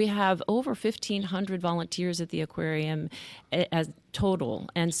right. We have over 1,500 volunteers at the aquarium as total.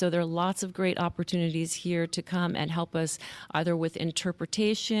 And so there are lots of great opportunities here to come and help us either with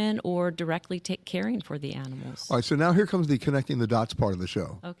interpretation or directly caring for the animals. All right, so now here comes the connecting the dots part of the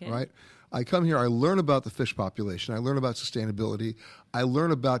show. Okay. Right? I come here, I learn about the fish population, I learn about sustainability, I learn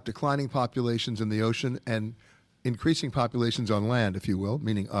about declining populations in the ocean and increasing populations on land, if you will,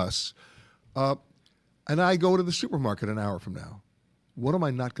 meaning us. And I go to the supermarket an hour from now. What am I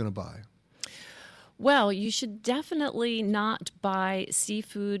not going to buy? Well, you should definitely not buy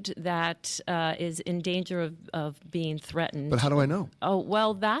seafood that is in danger of being threatened. But how do I know? Oh,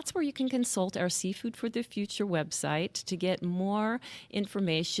 well, that's where you can consult our Seafood for the Future website to get more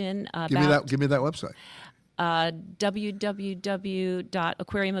information about... Give me that website.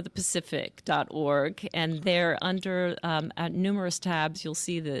 www.aquariumofthepacific.org, and there under at numerous tabs you'll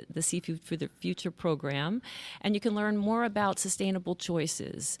see the Seafood for the Future program, and you can learn more about sustainable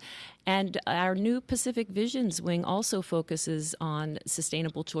choices. And our new Pacific Visions wing also focuses on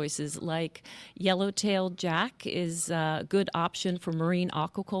sustainable choices, like yellow-tailed jack is a good option for marine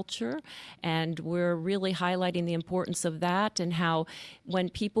aquaculture, and we're really highlighting the importance of that and how when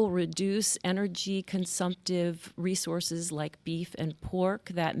people reduce energy consumptive resources like beef and pork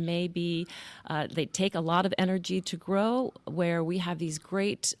that may be, they take a lot of energy to grow, where we have these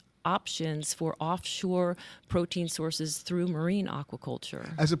great options for offshore protein sources through marine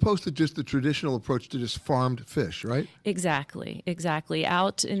aquaculture. As opposed to just the traditional approach to just farmed fish, right? Exactly.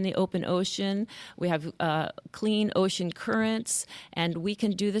 Out in the open ocean, we have clean ocean currents, and we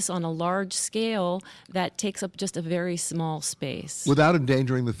can do this on a large scale that takes up just a very small space. Without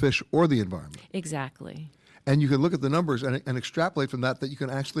endangering the fish or the environment. Exactly. And you can look at the numbers and extrapolate from that you can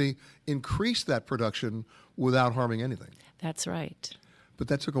actually increase that production without harming anything. That's right. But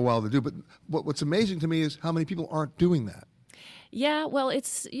that took a while to do. But what's amazing to me is how many people aren't doing that. Yeah, well,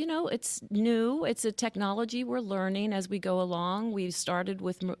 it's new. It's a technology we're learning as we go along. We started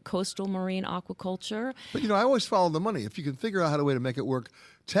with coastal marine aquaculture. But, I always follow the money. If you can figure out a way to make it work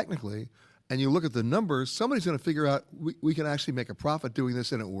technically, and you look at the numbers, somebody's going to figure out we can actually make a profit doing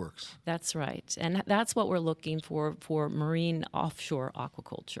this, and it works. That's right. And that's what we're looking for marine offshore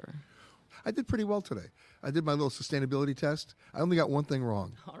aquaculture. I did pretty well today. I did my little sustainability test. I only got one thing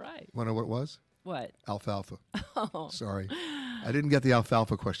wrong. All right. Want to know what it was? What? Alfalfa. Oh. Sorry. I didn't get the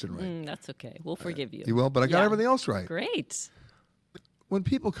alfalfa question right. That's okay. We'll forgive you. You will, but I got everything else right. Great. When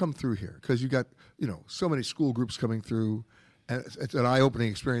people come through here, because you got, so many school groups coming through, and it's an eye-opening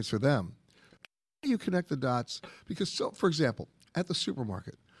experience for them, how do you connect the dots? Because, for example, at the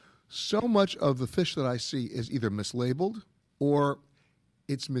supermarket, so much of the fish that I see is either mislabeled or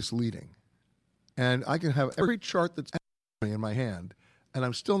it's misleading. And I can have every chart that's in my hand, and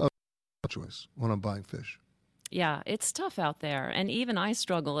I'm still not a choice when I'm buying fish. Yeah, it's tough out there. And even I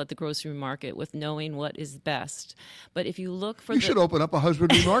struggle at the grocery market with knowing what is best. But if you look for You should open up a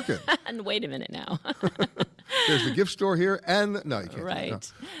husbandry market. And wait a minute now. There's the gift store here, and no, you can't. Right. No.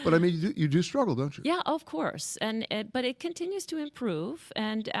 But I mean, you do struggle, don't you? Yeah, of course. But it continues to improve.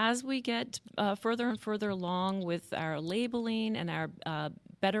 And as we get further and further along with our labeling and our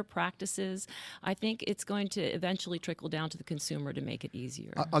better practices, I think it's going to eventually trickle down to the consumer to make it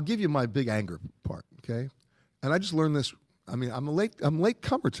easier. I'll give you my big anger part, okay? And I just learned this. I mean, I'm late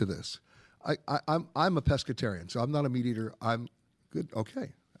comer to this. I'm a pescatarian, so I'm not a meat eater. I'm good.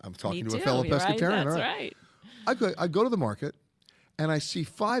 Okay, I'm talking to a fellow pescatarian. That's all right. I go to the market, and I see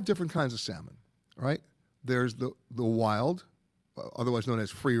 5 different kinds of salmon. Right? There's the wild, otherwise known as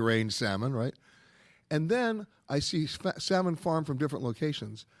free-range salmon. Right? And then I see salmon farmed from different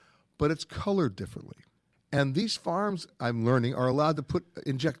locations, but it's colored differently. And these farms, I'm learning, are allowed to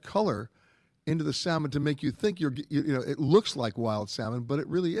inject color into the salmon to make you think it looks like wild salmon, but it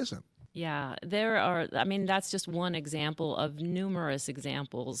really isn't. Yeah, that's just one example of numerous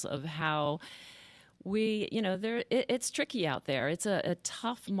examples of how it's tricky out there. It's a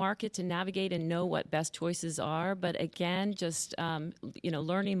tough market to navigate and know what best choices are. But again, just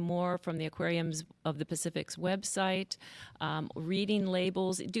learning more from the Aquariums of the Pacific's website, reading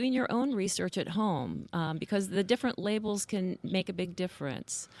labels, doing your own research at home, because the different labels can make a big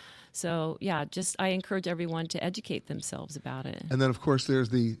difference. So, yeah, I encourage everyone to educate themselves about it. And then, of course, there's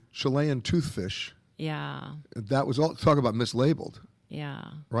the Chilean toothfish. Yeah. That was all talk about mislabeled. Yeah.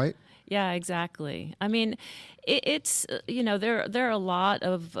 Right? Yeah, exactly. I mean, it's there are a lot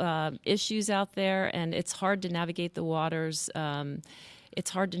of issues out there, and it's hard to navigate the waters.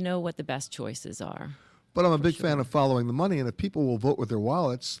 It's hard to know what the best choices are. But I'm a big fan of following the money, and if people will vote with their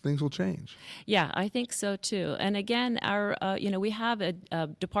wallets, things will change. Yeah, I think so too. And again, we have a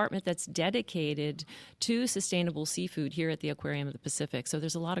department that's dedicated to sustainable seafood here at the Aquarium of the Pacific. So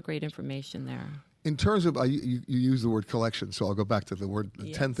there's a lot of great information there. In terms of, you use the word collection, so I'll go back to the word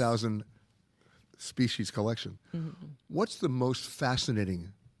 10,000 species collection. Mm-hmm. What's the most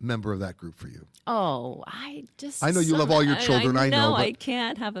fascinating member of that group for you? Oh, I know you love all your children. I know. I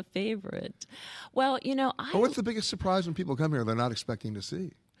can't have a favorite. Well, what's the biggest surprise when people come here they're not expecting to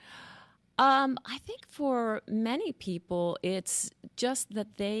see? I think for many people, it's just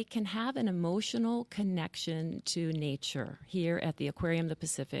that they can have an emotional connection to nature here at the Aquarium of the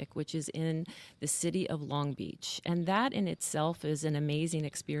Pacific, which is in the city of Long Beach. And that in itself is an amazing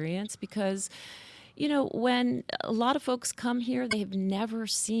experience because, you know, when a lot of folks come here, they've never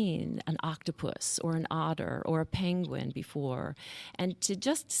seen an octopus or an otter or a penguin before. And to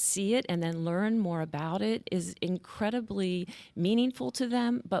just see it and then learn more about it is incredibly meaningful to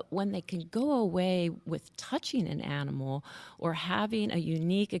them. But when they can go away with touching an animal or having a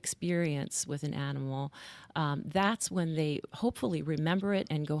unique experience with an animal, that's when they hopefully remember it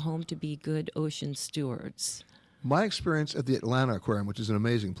and go home to be good ocean stewards. My experience at the Atlanta Aquarium, which is an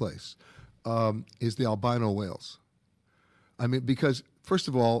amazing place, is the albino whales. I mean, because first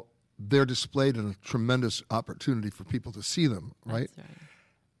of all, they're displayed in a tremendous opportunity for people to see them, right? That's right.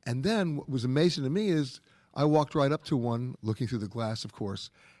 And then what was amazing to me is I walked right up to one, looking through the glass, of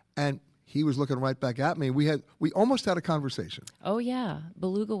course, and he was looking right back at me. We almost had a conversation. Oh, yeah.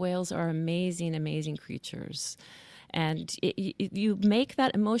 Beluga whales are amazing, amazing creatures. And you make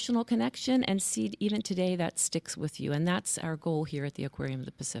that emotional connection, and see, even today, that sticks with you. And that's our goal here at the Aquarium of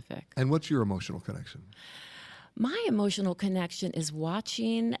the Pacific. And what's your emotional connection? My emotional connection is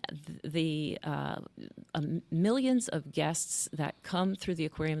watching the millions of guests that come through the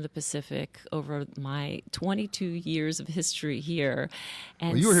Aquarium of the Pacific over my 22 years of history here.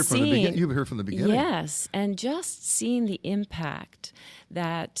 And you were here from the beginning. You were here from the beginning. Yes, and just seeing the impact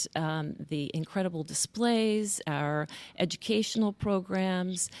that the incredible displays, our educational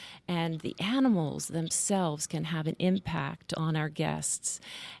programs, and the animals themselves can have an impact on our guests.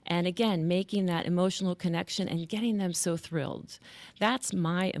 And again, making that emotional connection and getting them so thrilled. That's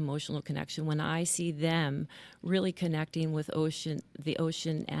my emotional connection when I see them really connecting with the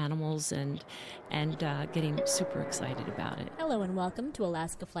ocean animals and getting super excited about it. Hello and welcome to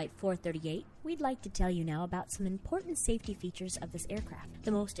Alaska Flight 438. We'd like to tell you now about some important safety features of this aircraft.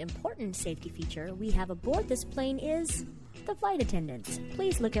 The most important safety feature we have aboard this plane is the flight attendants.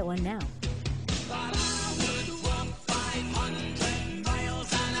 Please look at one now.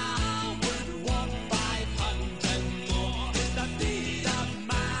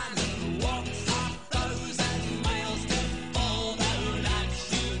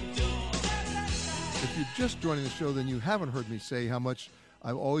 Just joining the show, then you haven't heard me say how much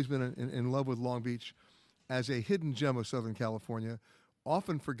I've always been in love with Long Beach as a hidden gem of Southern California,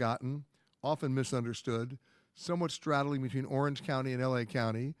 often forgotten, often misunderstood, somewhat straddling between Orange County and LA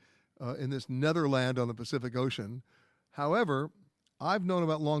County in this netherland on the Pacific Ocean. However, I've known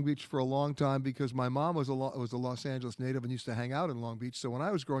about Long Beach for a long time because my mom was a Los Angeles native and used to hang out in Long Beach. So when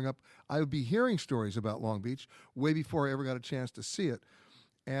I was growing up, I would be hearing stories about Long Beach way before I ever got a chance to see it.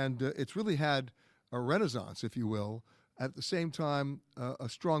 And it's really had a renaissance, if you will, at the same time a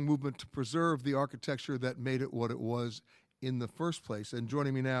strong movement to preserve the architecture that made it what it was in the first place. And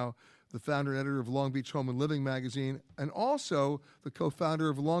joining me now, the founder and editor of Long Beach Home and Living magazine, and also the co-founder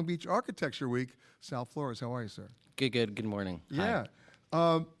of Long Beach Architecture Week, Sal Flores. How are you, sir? Good morning. Yeah.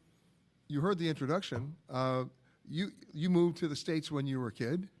 You heard the introduction. You moved to the States when you were a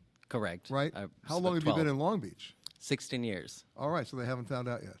kid. Correct. Right? How long have you been in Long Beach? 16 years. All right, so they haven't found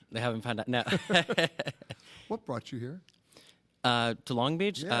out yet. They haven't found out, no. What brought you here? To Long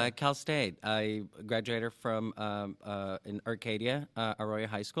Beach? Yeah. Cal State. I graduated from in Arcadia, Arroyo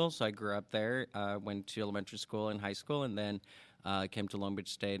High School, so I grew up there, went to elementary school and high school, and then came to Long Beach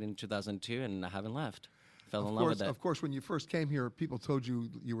State in 2002, and I haven't left. Fell in love with it. Of course, when you first came here, people told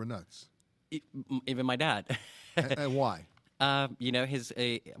you you were nuts. Even my dad. And why?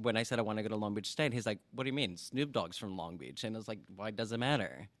 When I said I want to go to Long Beach State, he's like, "What do you mean? Snoop Dogg's from Long Beach." And I was like, "Why does it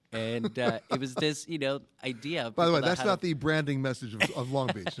matter?" And it was this, idea. Of By the way, that's not the branding message of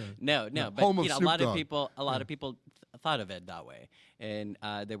Long Beach. No. But a lot of people thought of it that way, and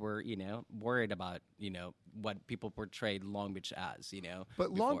they were, worried about, what people portrayed Long Beach as,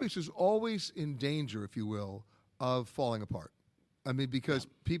 But Long Beach is always in danger, if you will, of falling apart. I mean, because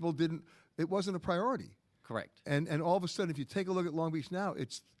people didn't. It wasn't a priority. Correct. And all of a sudden, if you take a look at Long Beach now,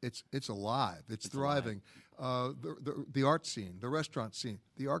 it's alive. It's thriving. The art scene, the restaurant scene,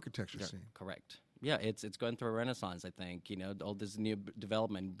 the architecture scene. Correct. Yeah, it's going through a renaissance, I think. All this new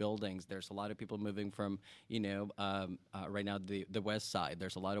development, buildings. There's a lot of people moving from, right now the west side.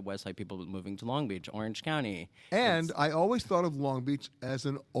 There's a lot of west side people moving to Long Beach, Orange County. And I always thought of Long Beach as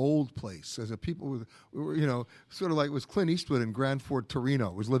an old place, as a people with, sort of like it was Clint Eastwood in Grand Fort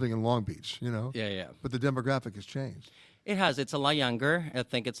Torino was living in Long Beach, Yeah. But the demographic has changed. It has. It's a lot younger. I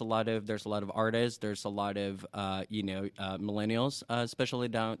think there's a lot of artists. There's a lot of millennials, especially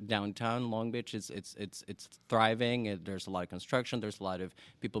downtown Long Beach. It's thriving. There's a lot of construction. There's a lot of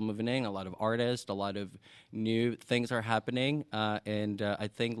people moving in. A lot of artists. A lot of new things are happening. And I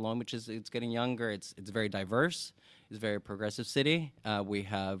think Long Beach it's getting younger. It's very diverse. It's a very progressive city. We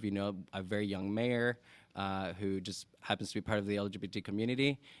have a very young mayor who just happens to be part of the LGBT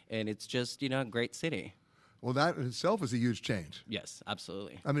community, and it's just a great city. Well, that in itself is a huge change. Yes,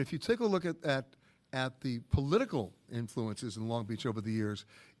 absolutely. I mean, if you take a look at the political influences in Long Beach over the years,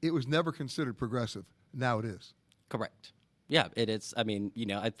 it was never considered progressive. Now it is. Correct. Yeah, it is. I mean,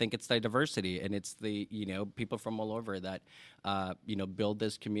 I think it's the diversity, and it's the, people from all over that, build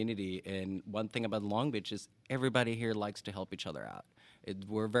this community. And one thing about Long Beach is everybody here likes to help each other out.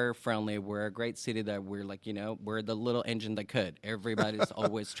 We're very friendly. We're a great city that we're like, we're the little engine that could. Everybody's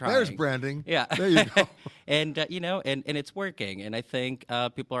always trying. There's branding. Yeah. There you go. And, and it's working. And I think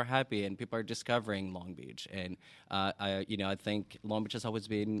people are happy and people are discovering Long Beach. And, I think Long Beach has always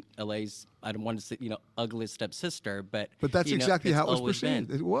been LA's, I don't want to say, ugliest stepsister, but that's exactly how it was perceived.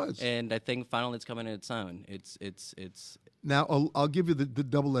 Been. It was. And I think finally it's coming in its own. It's. Now, I'll give you the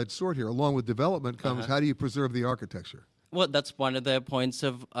double-edged sword here. Along with development comes how do you preserve the architecture? Well, that's one of the points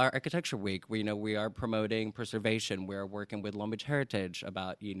of our Architecture Week. We are promoting preservation. We're working with Long Beach Heritage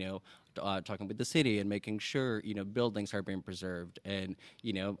about, talking with the city and making sure, buildings are being preserved. And,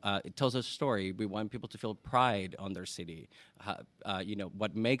 it tells a story. We want people to feel pride on their city,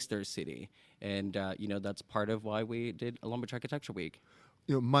 what makes their city. And, that's part of why we did a Long Beach Architecture Week.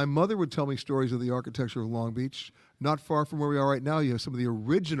 My mother would tell me stories of the architecture of Long Beach. Not far from where we are right now, you have some of the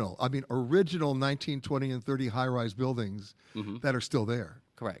original 19, 20, and 30 high-rise buildings that are still there.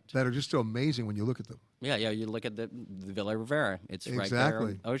 Correct. That are just so amazing when you look at them. Yeah. You look at the Villa Rivera. It's right there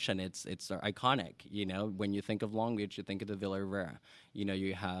on the ocean. It's iconic. When you think of Long Beach, you think of the Villa Rivera.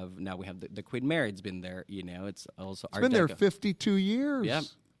 We have the Queen Mary's been there. It's also Art been Deco. there 52 years. Yeah.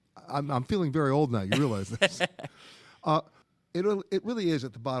 I'm feeling very old now. You realize this. It really is,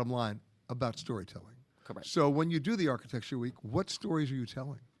 at the bottom line, about storytelling. Correct. So when you do the Architecture Week, what stories are you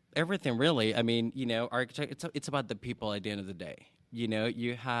telling? Everything, really. I mean, it's about the people at the end of the day.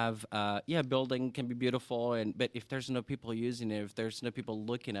 You have, building can be beautiful, but if there's no people using it, if there's no people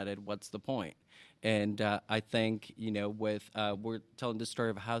looking at it, what's the point? And I think, we're telling the story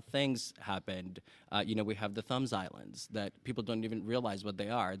of how things happened. We have the Thumbs Islands that people don't even realize what they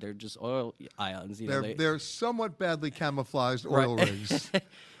are. They're just oil islands. They're somewhat badly camouflaged oil rigs.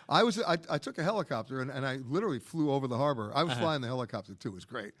 I took a helicopter and I literally flew over the harbor. I was flying the helicopter too. It was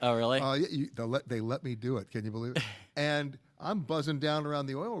great. Oh, really? They let me do it. Can you believe it? And I'm buzzing down around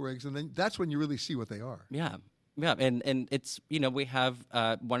the oil rigs, and then that's when you really see what they are. Yeah. Yeah, and it's, we have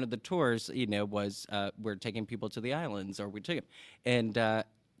one of the tours, was we're taking people to the islands, or we took them, and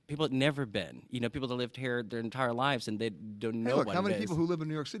people had never been, people that lived here their entire lives, and they don't know what it is. How many people who live in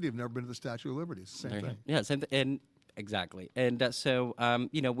New York City have never been to the Statue of Liberty? It's the same thing. Yeah, same thing. And exactly. And so,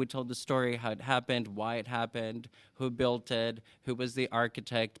 we told the story, how it happened, why it happened, who built it, who was the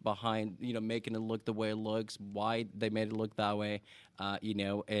architect behind, making it look the way it looks, why they made it look that way,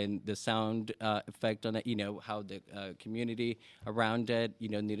 and the sound effect on it, how the community around it,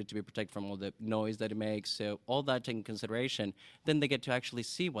 needed to be protected from all the noise that it makes. So all that taken consideration, then they get to actually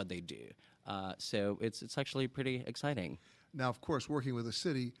see what they do. So it's actually pretty exciting. Now, of course, working with the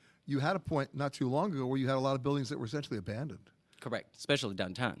city, you had a point not too long ago where you had a lot of buildings that were essentially abandoned. Correct, especially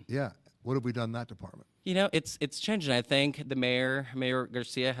downtown. Yeah. What have we done in that department? It's changing. I think the Mayor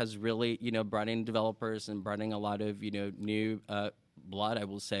Garcia, has really, brought in developers and brought in a lot of, new blood, I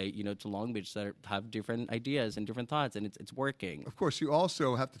will say, to Long Beach that have different ideas and different thoughts, and it's working. Of course, you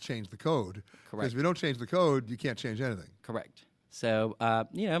also have to change the code. Correct. Because if you don't change the code, you can't change anything. Correct. So,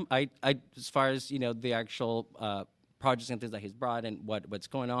 I as far as, the actual projects and things that he's brought and what's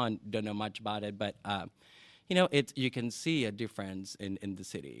going on, don't know much about it, but you can see a difference in the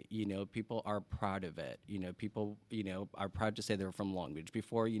city. People are proud of it. People are proud to say they're from Long Beach.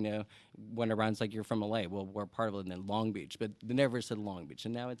 Before, went around, it's like you're from LA. Well, we're part of it in Long Beach, but they never said Long Beach,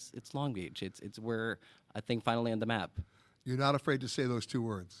 and now it's Long Beach. It's we're, I think, finally on the map. You're not afraid to say those two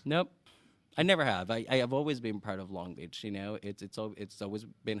words. Nope. I never have. I have always been proud of Long Beach. It's always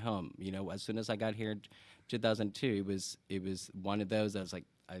been home. As soon as I got here in 2002, it was one of those that I was like,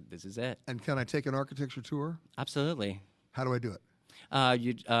 this is it. And can I take an architecture tour? Absolutely. How do I do it?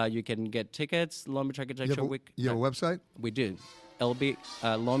 You can get tickets. Long Beach Architecture Week. You have a website? We do. LB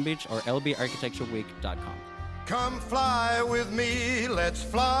Long Beach or lbarchitectureweek.com. Come fly with me. Let's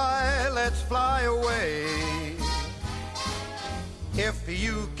fly away. If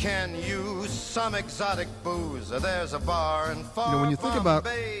you can use some exotic booze, there's a bar in Far When you think Palm about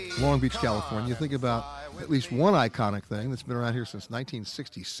Bay. Long Beach, California, you think about at least one iconic thing that's been around here since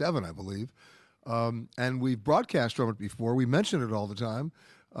 1967, I believe. And we've broadcast from it before. We mention it all the time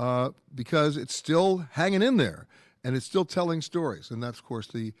because it's still hanging in there and it's still telling stories. And that's, of course,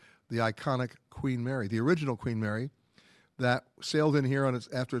 the iconic Queen Mary, the original Queen Mary that sailed in here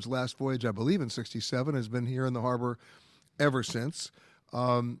after its last voyage, I believe in 67, has been here in the harbor ever since.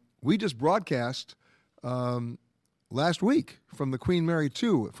 We just broadcast last week from the Queen Mary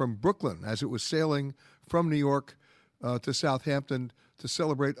 2 from Brooklyn as it was sailing from New York to Southampton to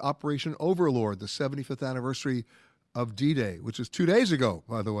celebrate Operation Overlord, the 75th anniversary of D-Day, which is 2 days ago,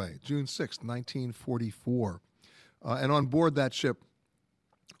 by the way, June 6, 1944. And on board that ship,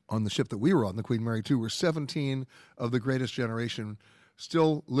 on the ship that we were on, the Queen Mary 2, were 17 of the greatest generation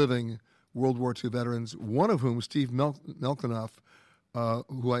still living World War II veterans, one of whom, Steve Melkonoff,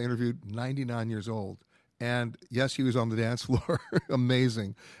 who I interviewed, 99 years old. And yes, he was on the dance floor.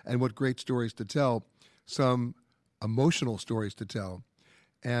 Amazing. And what great stories to tell, some emotional stories to tell.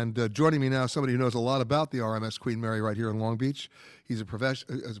 And joining me now, somebody who knows a lot about the RMS Queen Mary right here in Long Beach. He's a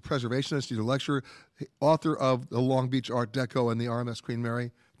preservationist, he's a lecturer, author of the Long Beach Art Deco and the RMS Queen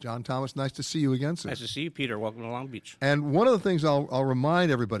Mary. John Thomas, nice to see you again, sir. Nice to see you, Peter. Welcome to Long Beach. And one of the things I'll remind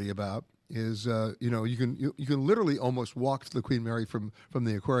everybody about is, you can literally almost walk to the Queen Mary from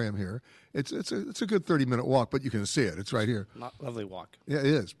the aquarium here. It's a good 30-minute walk, but you can see it. It's right here. Lovely walk. Yeah, it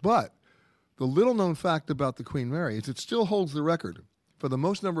is. But the little-known fact about the Queen Mary is it still holds the record for the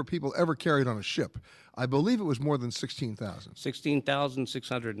most number of people ever carried on a ship. I believe it was more than 16,000.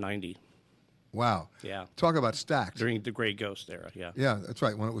 16,690. Wow. Yeah. Talk about stacked. During the Gray Ghost era, yeah. Yeah, that's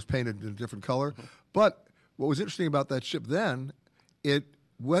right, when it was painted in a different color. But what was interesting about that ship then, it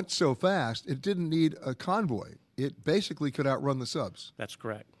went so fast, it didn't need a convoy. It basically could outrun the subs. That's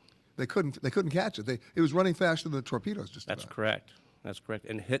correct. They couldn't catch it. It was running faster than the torpedoes just That's about. correct. That's correct.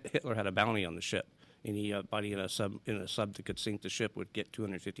 And Hitler had a bounty on the ship. Anybody in a sub that could sink the ship would get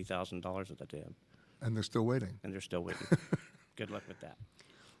 $250,000 at the time. And they're still waiting. Good luck with that.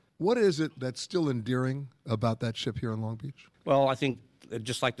 What is it that's still endearing about that ship here in Long Beach? Well, I think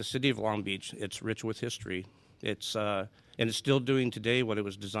just like the city of Long Beach, it's rich with history. It's and it's still doing today what it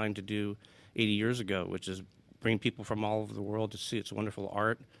was designed to do 80 years ago, which is bring people from all over the world to see its wonderful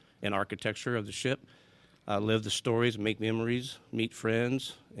art and architecture of the ship, live the stories, make memories, meet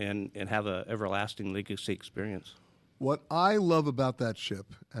friends, and have an everlasting legacy experience. What I love about that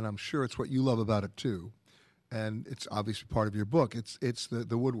ship, and I'm sure it's what you love about it too, and it's obviously part of your book, it's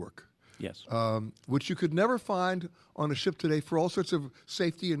the woodwork. Yes. Which you could never find on a ship today for all sorts of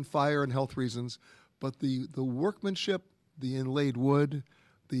safety and fire and health reasons. But the workmanship, the inlaid wood,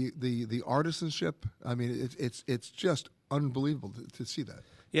 the artisanship, I mean, it's just unbelievable to see that.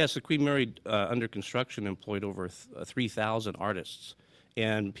 Yes, the Queen Mary under construction employed over 3,000 artists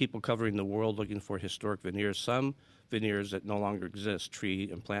and people covering the world looking for historic veneers, some veneers that no longer exist, tree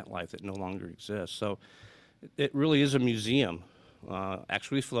and plant life that no longer exists. So it really is a museum,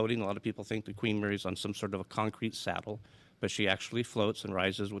 actually floating. A lot of people think the Queen Mary's on some sort of a concrete saddle, but she actually floats and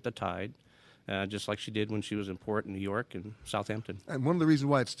rises with the tide, just like she did when she was in port in New York and Southampton. And one of the reasons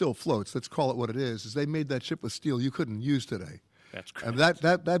why it still floats, let's call it what it is they made that ship with steel you couldn't use today. That's correct.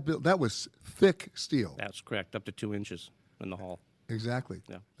 And that was thick steel. That's correct, up to 2 inches in the hull. Exactly.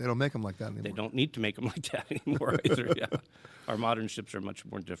 Yeah. They don't make them like that anymore. They don't need to make them like that anymore either. Yeah. Our modern ships are much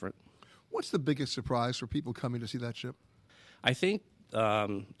more different. What's the biggest surprise for people coming to see that ship? I think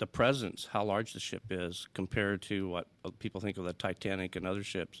the presence, how large the ship is compared to what people think of the Titanic and other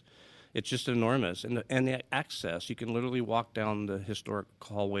ships. It's just enormous. And the access, you can literally walk down the historic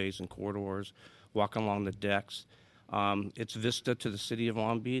hallways and corridors, walk along the decks. It's vista to the city of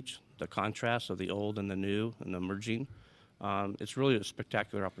Long Beach, the contrast of the old and the new and the merging. It's really a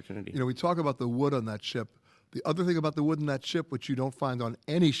spectacular opportunity. You know, we talk about the wood on that ship. The other thing about the wood in that ship, which you don't find on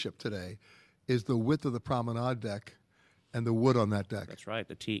any ship today, is the width of the promenade deck and the wood on that deck. That's right,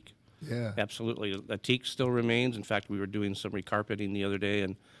 the teak. Yeah. Absolutely. The teak still remains. In fact, we were doing some recarpeting the other day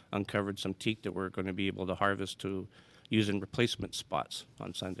and uncovered some teak that we're going to be able to harvest to use in replacement spots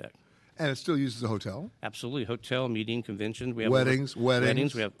on sun deck. And it still uses a hotel? Absolutely. Hotel, meeting, convention. We have weddings. We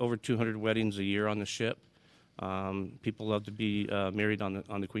have over 200 weddings a year on the ship. People love to be married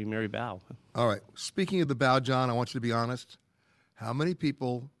on the Queen Mary bow. All right. Speaking of the bow, John, I want you to be honest. How many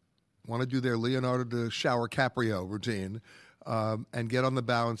people want to do their Leonardo da Shower Caprio routine and get on the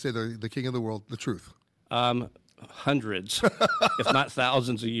bow and say they're the king of the world, the truth? Hundreds, if not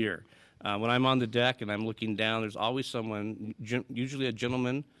thousands a year. When I'm on the deck and I'm looking down, there's always someone, usually a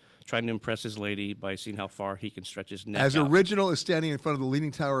gentleman trying to impress his lady by seeing how far he can stretch his neck As out. original as standing in front of the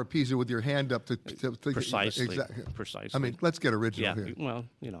Leaning Tower of Pisa with your hand up to Precisely. Exactly. Precisely. I mean, let's get original Yeah, here. well,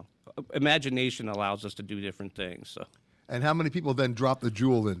 imagination allows us to do different things. So. And how many people then drop the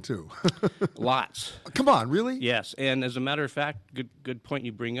jewel in, too? Lots. Come on, really? Yes, and as a matter of fact, good point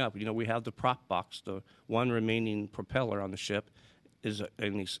you bring up. We have the prop box, the one remaining propeller on the ship is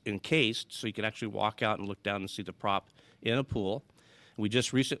encased, so you can actually walk out and look down and see the prop in a pool. We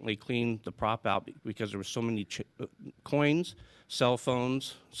just recently cleaned the prop out because there were so many coins, cell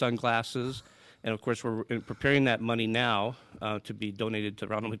phones, sunglasses, and of course we're preparing that money now to be donated to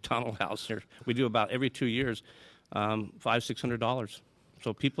Ronald McDonald House. We do about every 2 years, $500-600.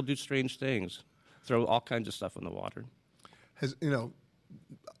 So people do strange things, throw all kinds of stuff in the water. They're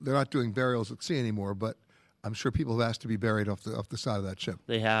not doing burials at sea anymore, but I'm sure people have asked to be buried off the side of that ship.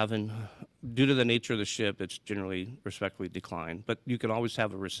 They have, and due to the nature of the ship, it's generally respectfully declined. But you can always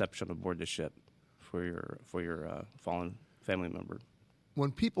have a reception aboard the ship for your fallen family member.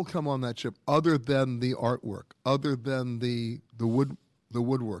 When people come on that ship, other than the artwork, other than the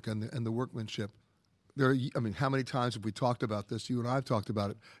woodwork and the workmanship, how many times have we talked about this? You and I have talked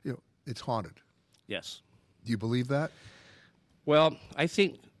about it. It's haunted. Yes. Do you believe that? Well, I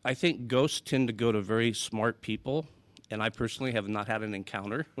think ghosts tend to go to very smart people, and I personally have not had an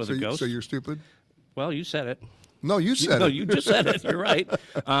encounter with a ghost. So you're stupid? Well, you said it. No, you said it. No, you just said it. You're right.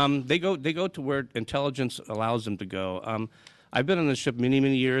 They go to where intelligence allows them to go. I've been on the ship many,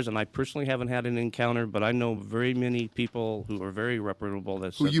 many years, and I personally haven't had an encounter, but I know very many people who are very reputable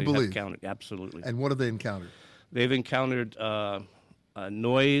that who said you they believe? have encountered. Absolutely. And what have they encountered? They've encountered a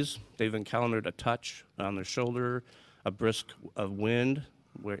noise. They've encountered a touch on their shoulder, a brisk of wind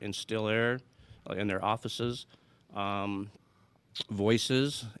in still air in their offices,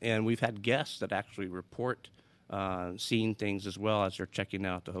 voices, and we've had guests that actually report seeing things as well as they're checking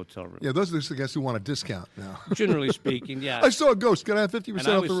out the hotel room. Yeah, those are the guys who want a discount now. Generally speaking, yeah. I saw a ghost. Can I have 50% off the room? And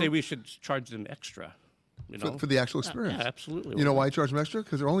I always say we should charge them extra. For the actual experience. Yeah, absolutely. You know why I charge them extra?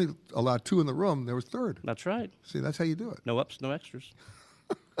 Because they're only allowed 2 in the room. There was third. That's right. See, that's how you do it. No ups, no extras.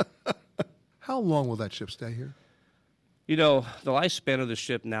 How long will that ship stay here? The lifespan of the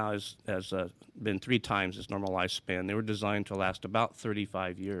ship now has been 3 times its normal lifespan. They were designed to last about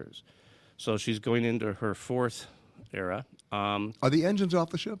 35 years. So she's going into her 4th era. Are the engines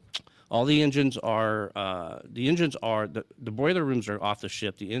off the ship? All the engines are, the boiler rooms are off the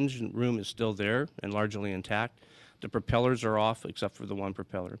ship. The engine room is still there and largely intact. The propellers are off except for the one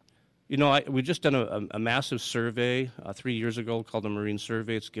propeller. We just done a massive survey 3 years ago called the Marine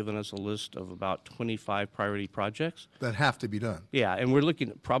Survey. It's given us a list of about 25 priority projects. That have to be done. Yeah, and we're looking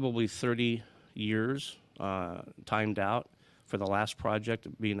at probably 30 years timed out for the last project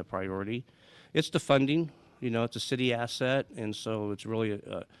being a priority. It's the funding. It's a city asset, and so it's really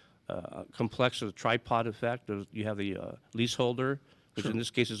a complex of the tripod effect. You have the leaseholder, which in this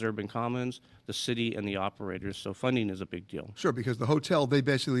case is Urban Commons, the city, and the operators. So funding is a big deal. Sure, because the hotel, they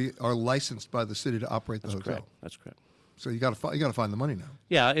basically are licensed by the city to operate the hotel. Correct. That's correct. So you got to find the money now.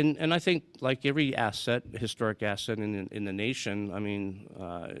 Yeah, and I think like every asset, historic asset in the nation,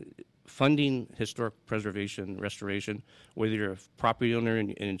 funding historic preservation, restoration, whether you're a property owner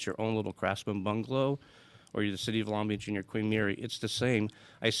and it's your own little craftsman bungalow, or you're the city of Long Beach and you're Queen Mary, it's the same.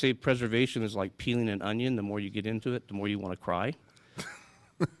 I say preservation is like peeling an onion. The more you get into it, the more you want to cry.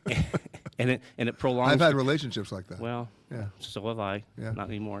 and it prolongs. I've had relationships like that. Well, yeah. So have I. Yeah. Not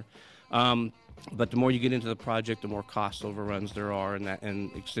anymore. But the more you get into the project, the more cost overruns there are,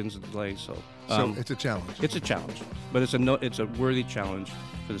 and extends the delay. So it's a challenge. It's a challenge, but it's a worthy challenge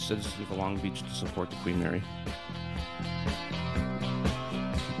for the citizens of Long Beach to support the Queen Mary.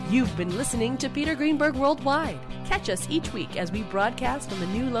 You've been listening to Peter Greenberg Worldwide. Catch us each week as we broadcast from a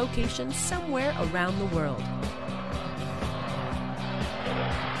new location somewhere around the world.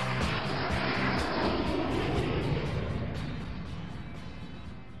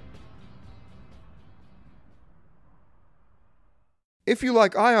 If you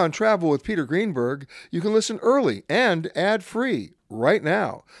like Eye on Travel with Peter Greenberg, you can listen early and ad-free right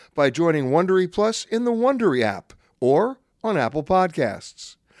now by joining Wondery Plus in the Wondery app or on Apple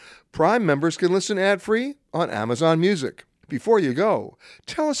Podcasts. Prime members can listen ad-free on Amazon Music. Before you go,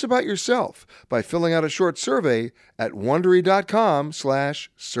 tell us about yourself by filling out a short survey at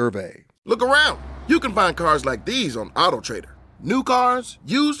Wondery.com/survey. Look around. You can find cars like these on AutoTrader. New cars,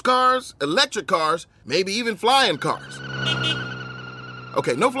 used cars, electric cars, maybe even flying cars.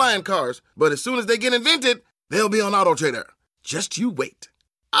 Okay, no flying cars, but as soon as they get invented, they'll be on AutoTrader. Just you wait.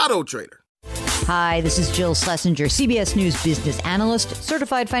 AutoTrader. Hi, this is Jill Schlesinger, CBS News business analyst,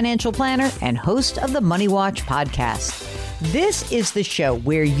 certified financial planner, and host of the Money Watch podcast. This is the show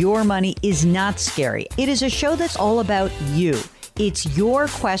where your money is not scary. It is a show that's all about you. It's your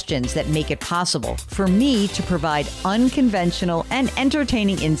questions that make it possible for me to provide unconventional and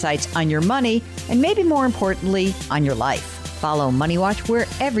entertaining insights on your money, and maybe more importantly, on your life. Follow Money Watch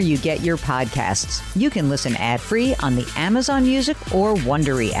wherever you get your podcasts. You can listen ad-free on the Amazon Music or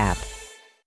Wondery app.